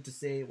you're able to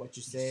say what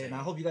you say, and I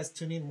hope you guys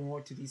tune in more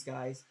to these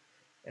guys.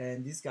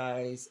 And these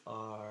guys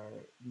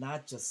are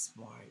not just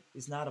smart.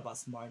 It's not about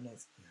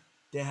smartness. Yeah.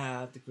 They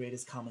have the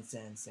greatest common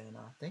sense, and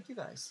thank you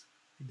guys.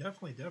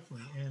 Definitely.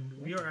 And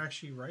we are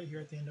actually right here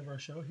at the end of our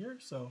show here.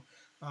 So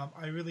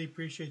I really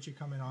appreciate you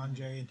coming on,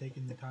 Jay, and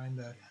taking the time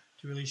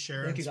to really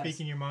share and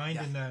speak in your mind.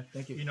 And,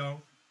 thank you. You know,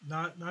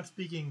 not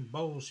speaking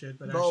bullshit,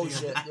 but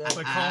bullshit,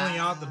 actually but calling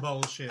out the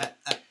bullshit.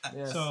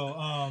 Yes. So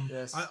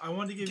I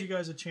wanted to give you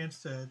guys a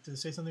chance to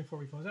say something before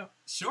we close out.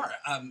 Sure.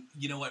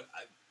 You know what?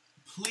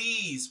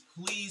 Please,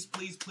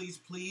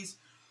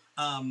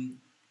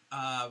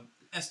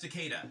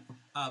 Estacada,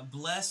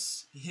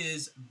 bless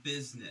his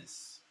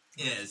business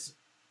is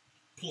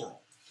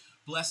plural.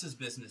 Bless his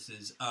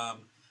businesses.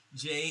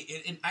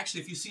 Jay, and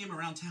actually, if you see him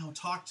around town,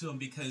 talk to him,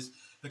 because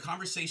the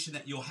conversation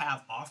that you'll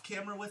have off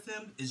camera with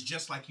him is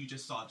just like you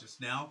just saw just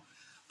now.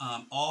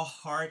 All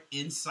heart,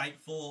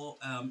 insightful,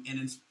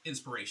 and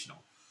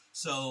inspirational.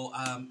 So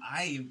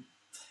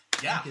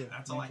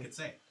that's all I could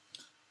say.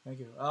 Thank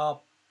you.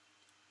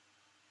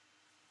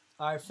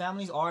 Our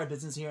families are a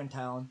business here in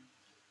town.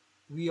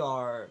 We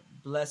are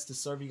blessed to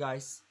serve you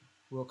guys.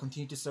 We'll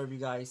continue to serve you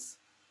guys.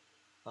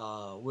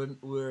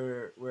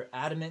 We're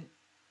adamant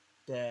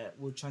that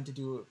we're trying to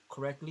do it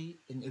correctly,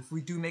 and if we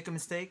do make a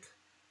mistake,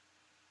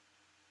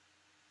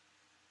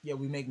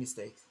 we make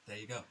mistake. There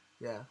you go.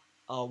 Yeah,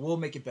 we'll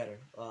make it better.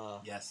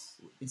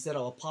 Yes. Instead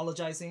of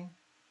apologizing,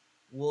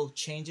 we'll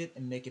change it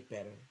and make it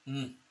better,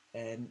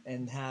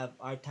 and have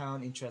our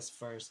town interest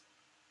first.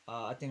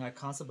 I think our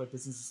concept of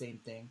business is the same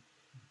thing.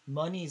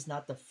 Money is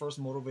not the first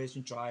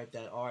motivation drive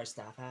that our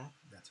staff have.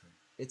 That's right.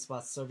 It's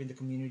about serving the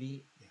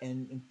community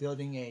and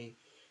building a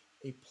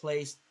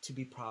place to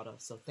be proud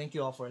of. So thank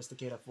you all for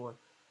Estacada for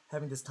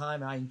having this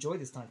time, and I enjoy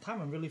this time. Time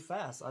went really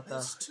fast.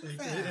 It's too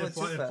fast.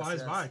 It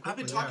flies by quickly. I've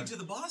been talking to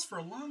the boss for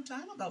a long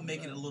time about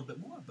making it a little bit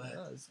more, but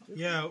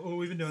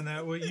we've been doing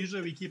that. Well,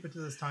 usually we keep it to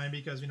this time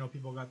because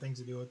people got things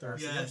to do with their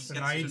nights,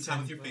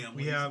 and your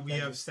family. We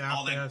have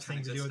staff that have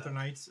things to do with their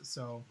nights.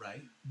 So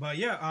right. But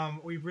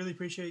we really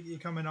appreciate you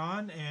coming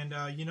on, and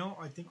I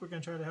think we're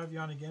gonna try to have you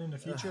on again in the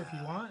future if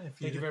you want.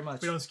 Thank you very much.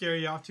 If we don't scare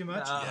you off too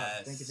much.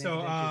 Yes. Thank you. So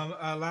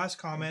last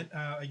comment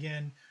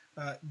again.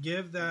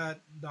 Give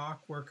that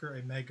dock worker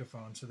a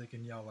megaphone so they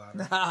can yell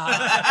louder.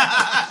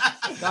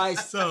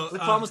 Guys, we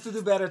promise to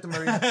do better at the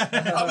marina.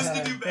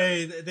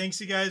 Hey, thanks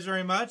you guys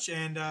very much,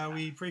 and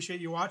we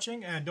appreciate you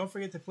watching. And don't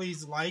forget to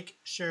please like,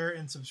 share,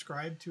 and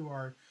subscribe to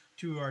our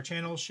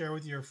channel. Share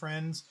with your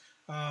friends.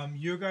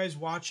 You guys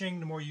watching,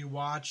 the more you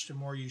watch, the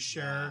more you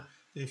share.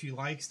 Yeah. If you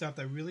like stuff,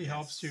 that really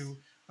helps to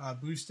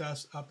boost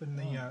us up in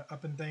the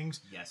up in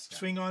things. Yes.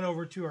 Swing on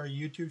over to our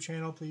YouTube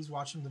channel. Please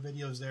watch some of the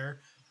videos there.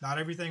 Not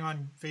everything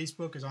on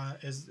Facebook is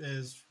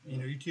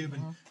YouTube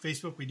and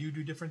Facebook. We do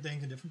different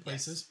things in different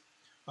places.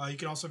 Yes. You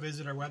can also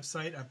visit our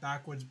website at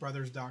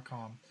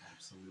backwoodsbrothers.com.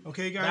 Absolutely.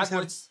 Okay, guys.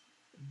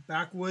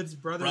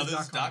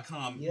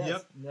 Backwoodsbrothers.com.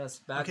 Yes,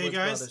 Backwoods okay,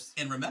 guys. Brothers.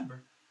 And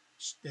remember,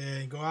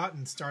 go out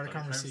and start a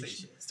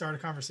conversation. Start a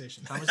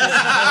conversation. You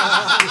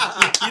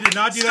did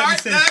not do that.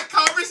 Start that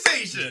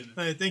conversation.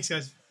 All right, thanks,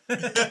 guys.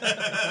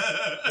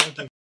 Thank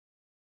you.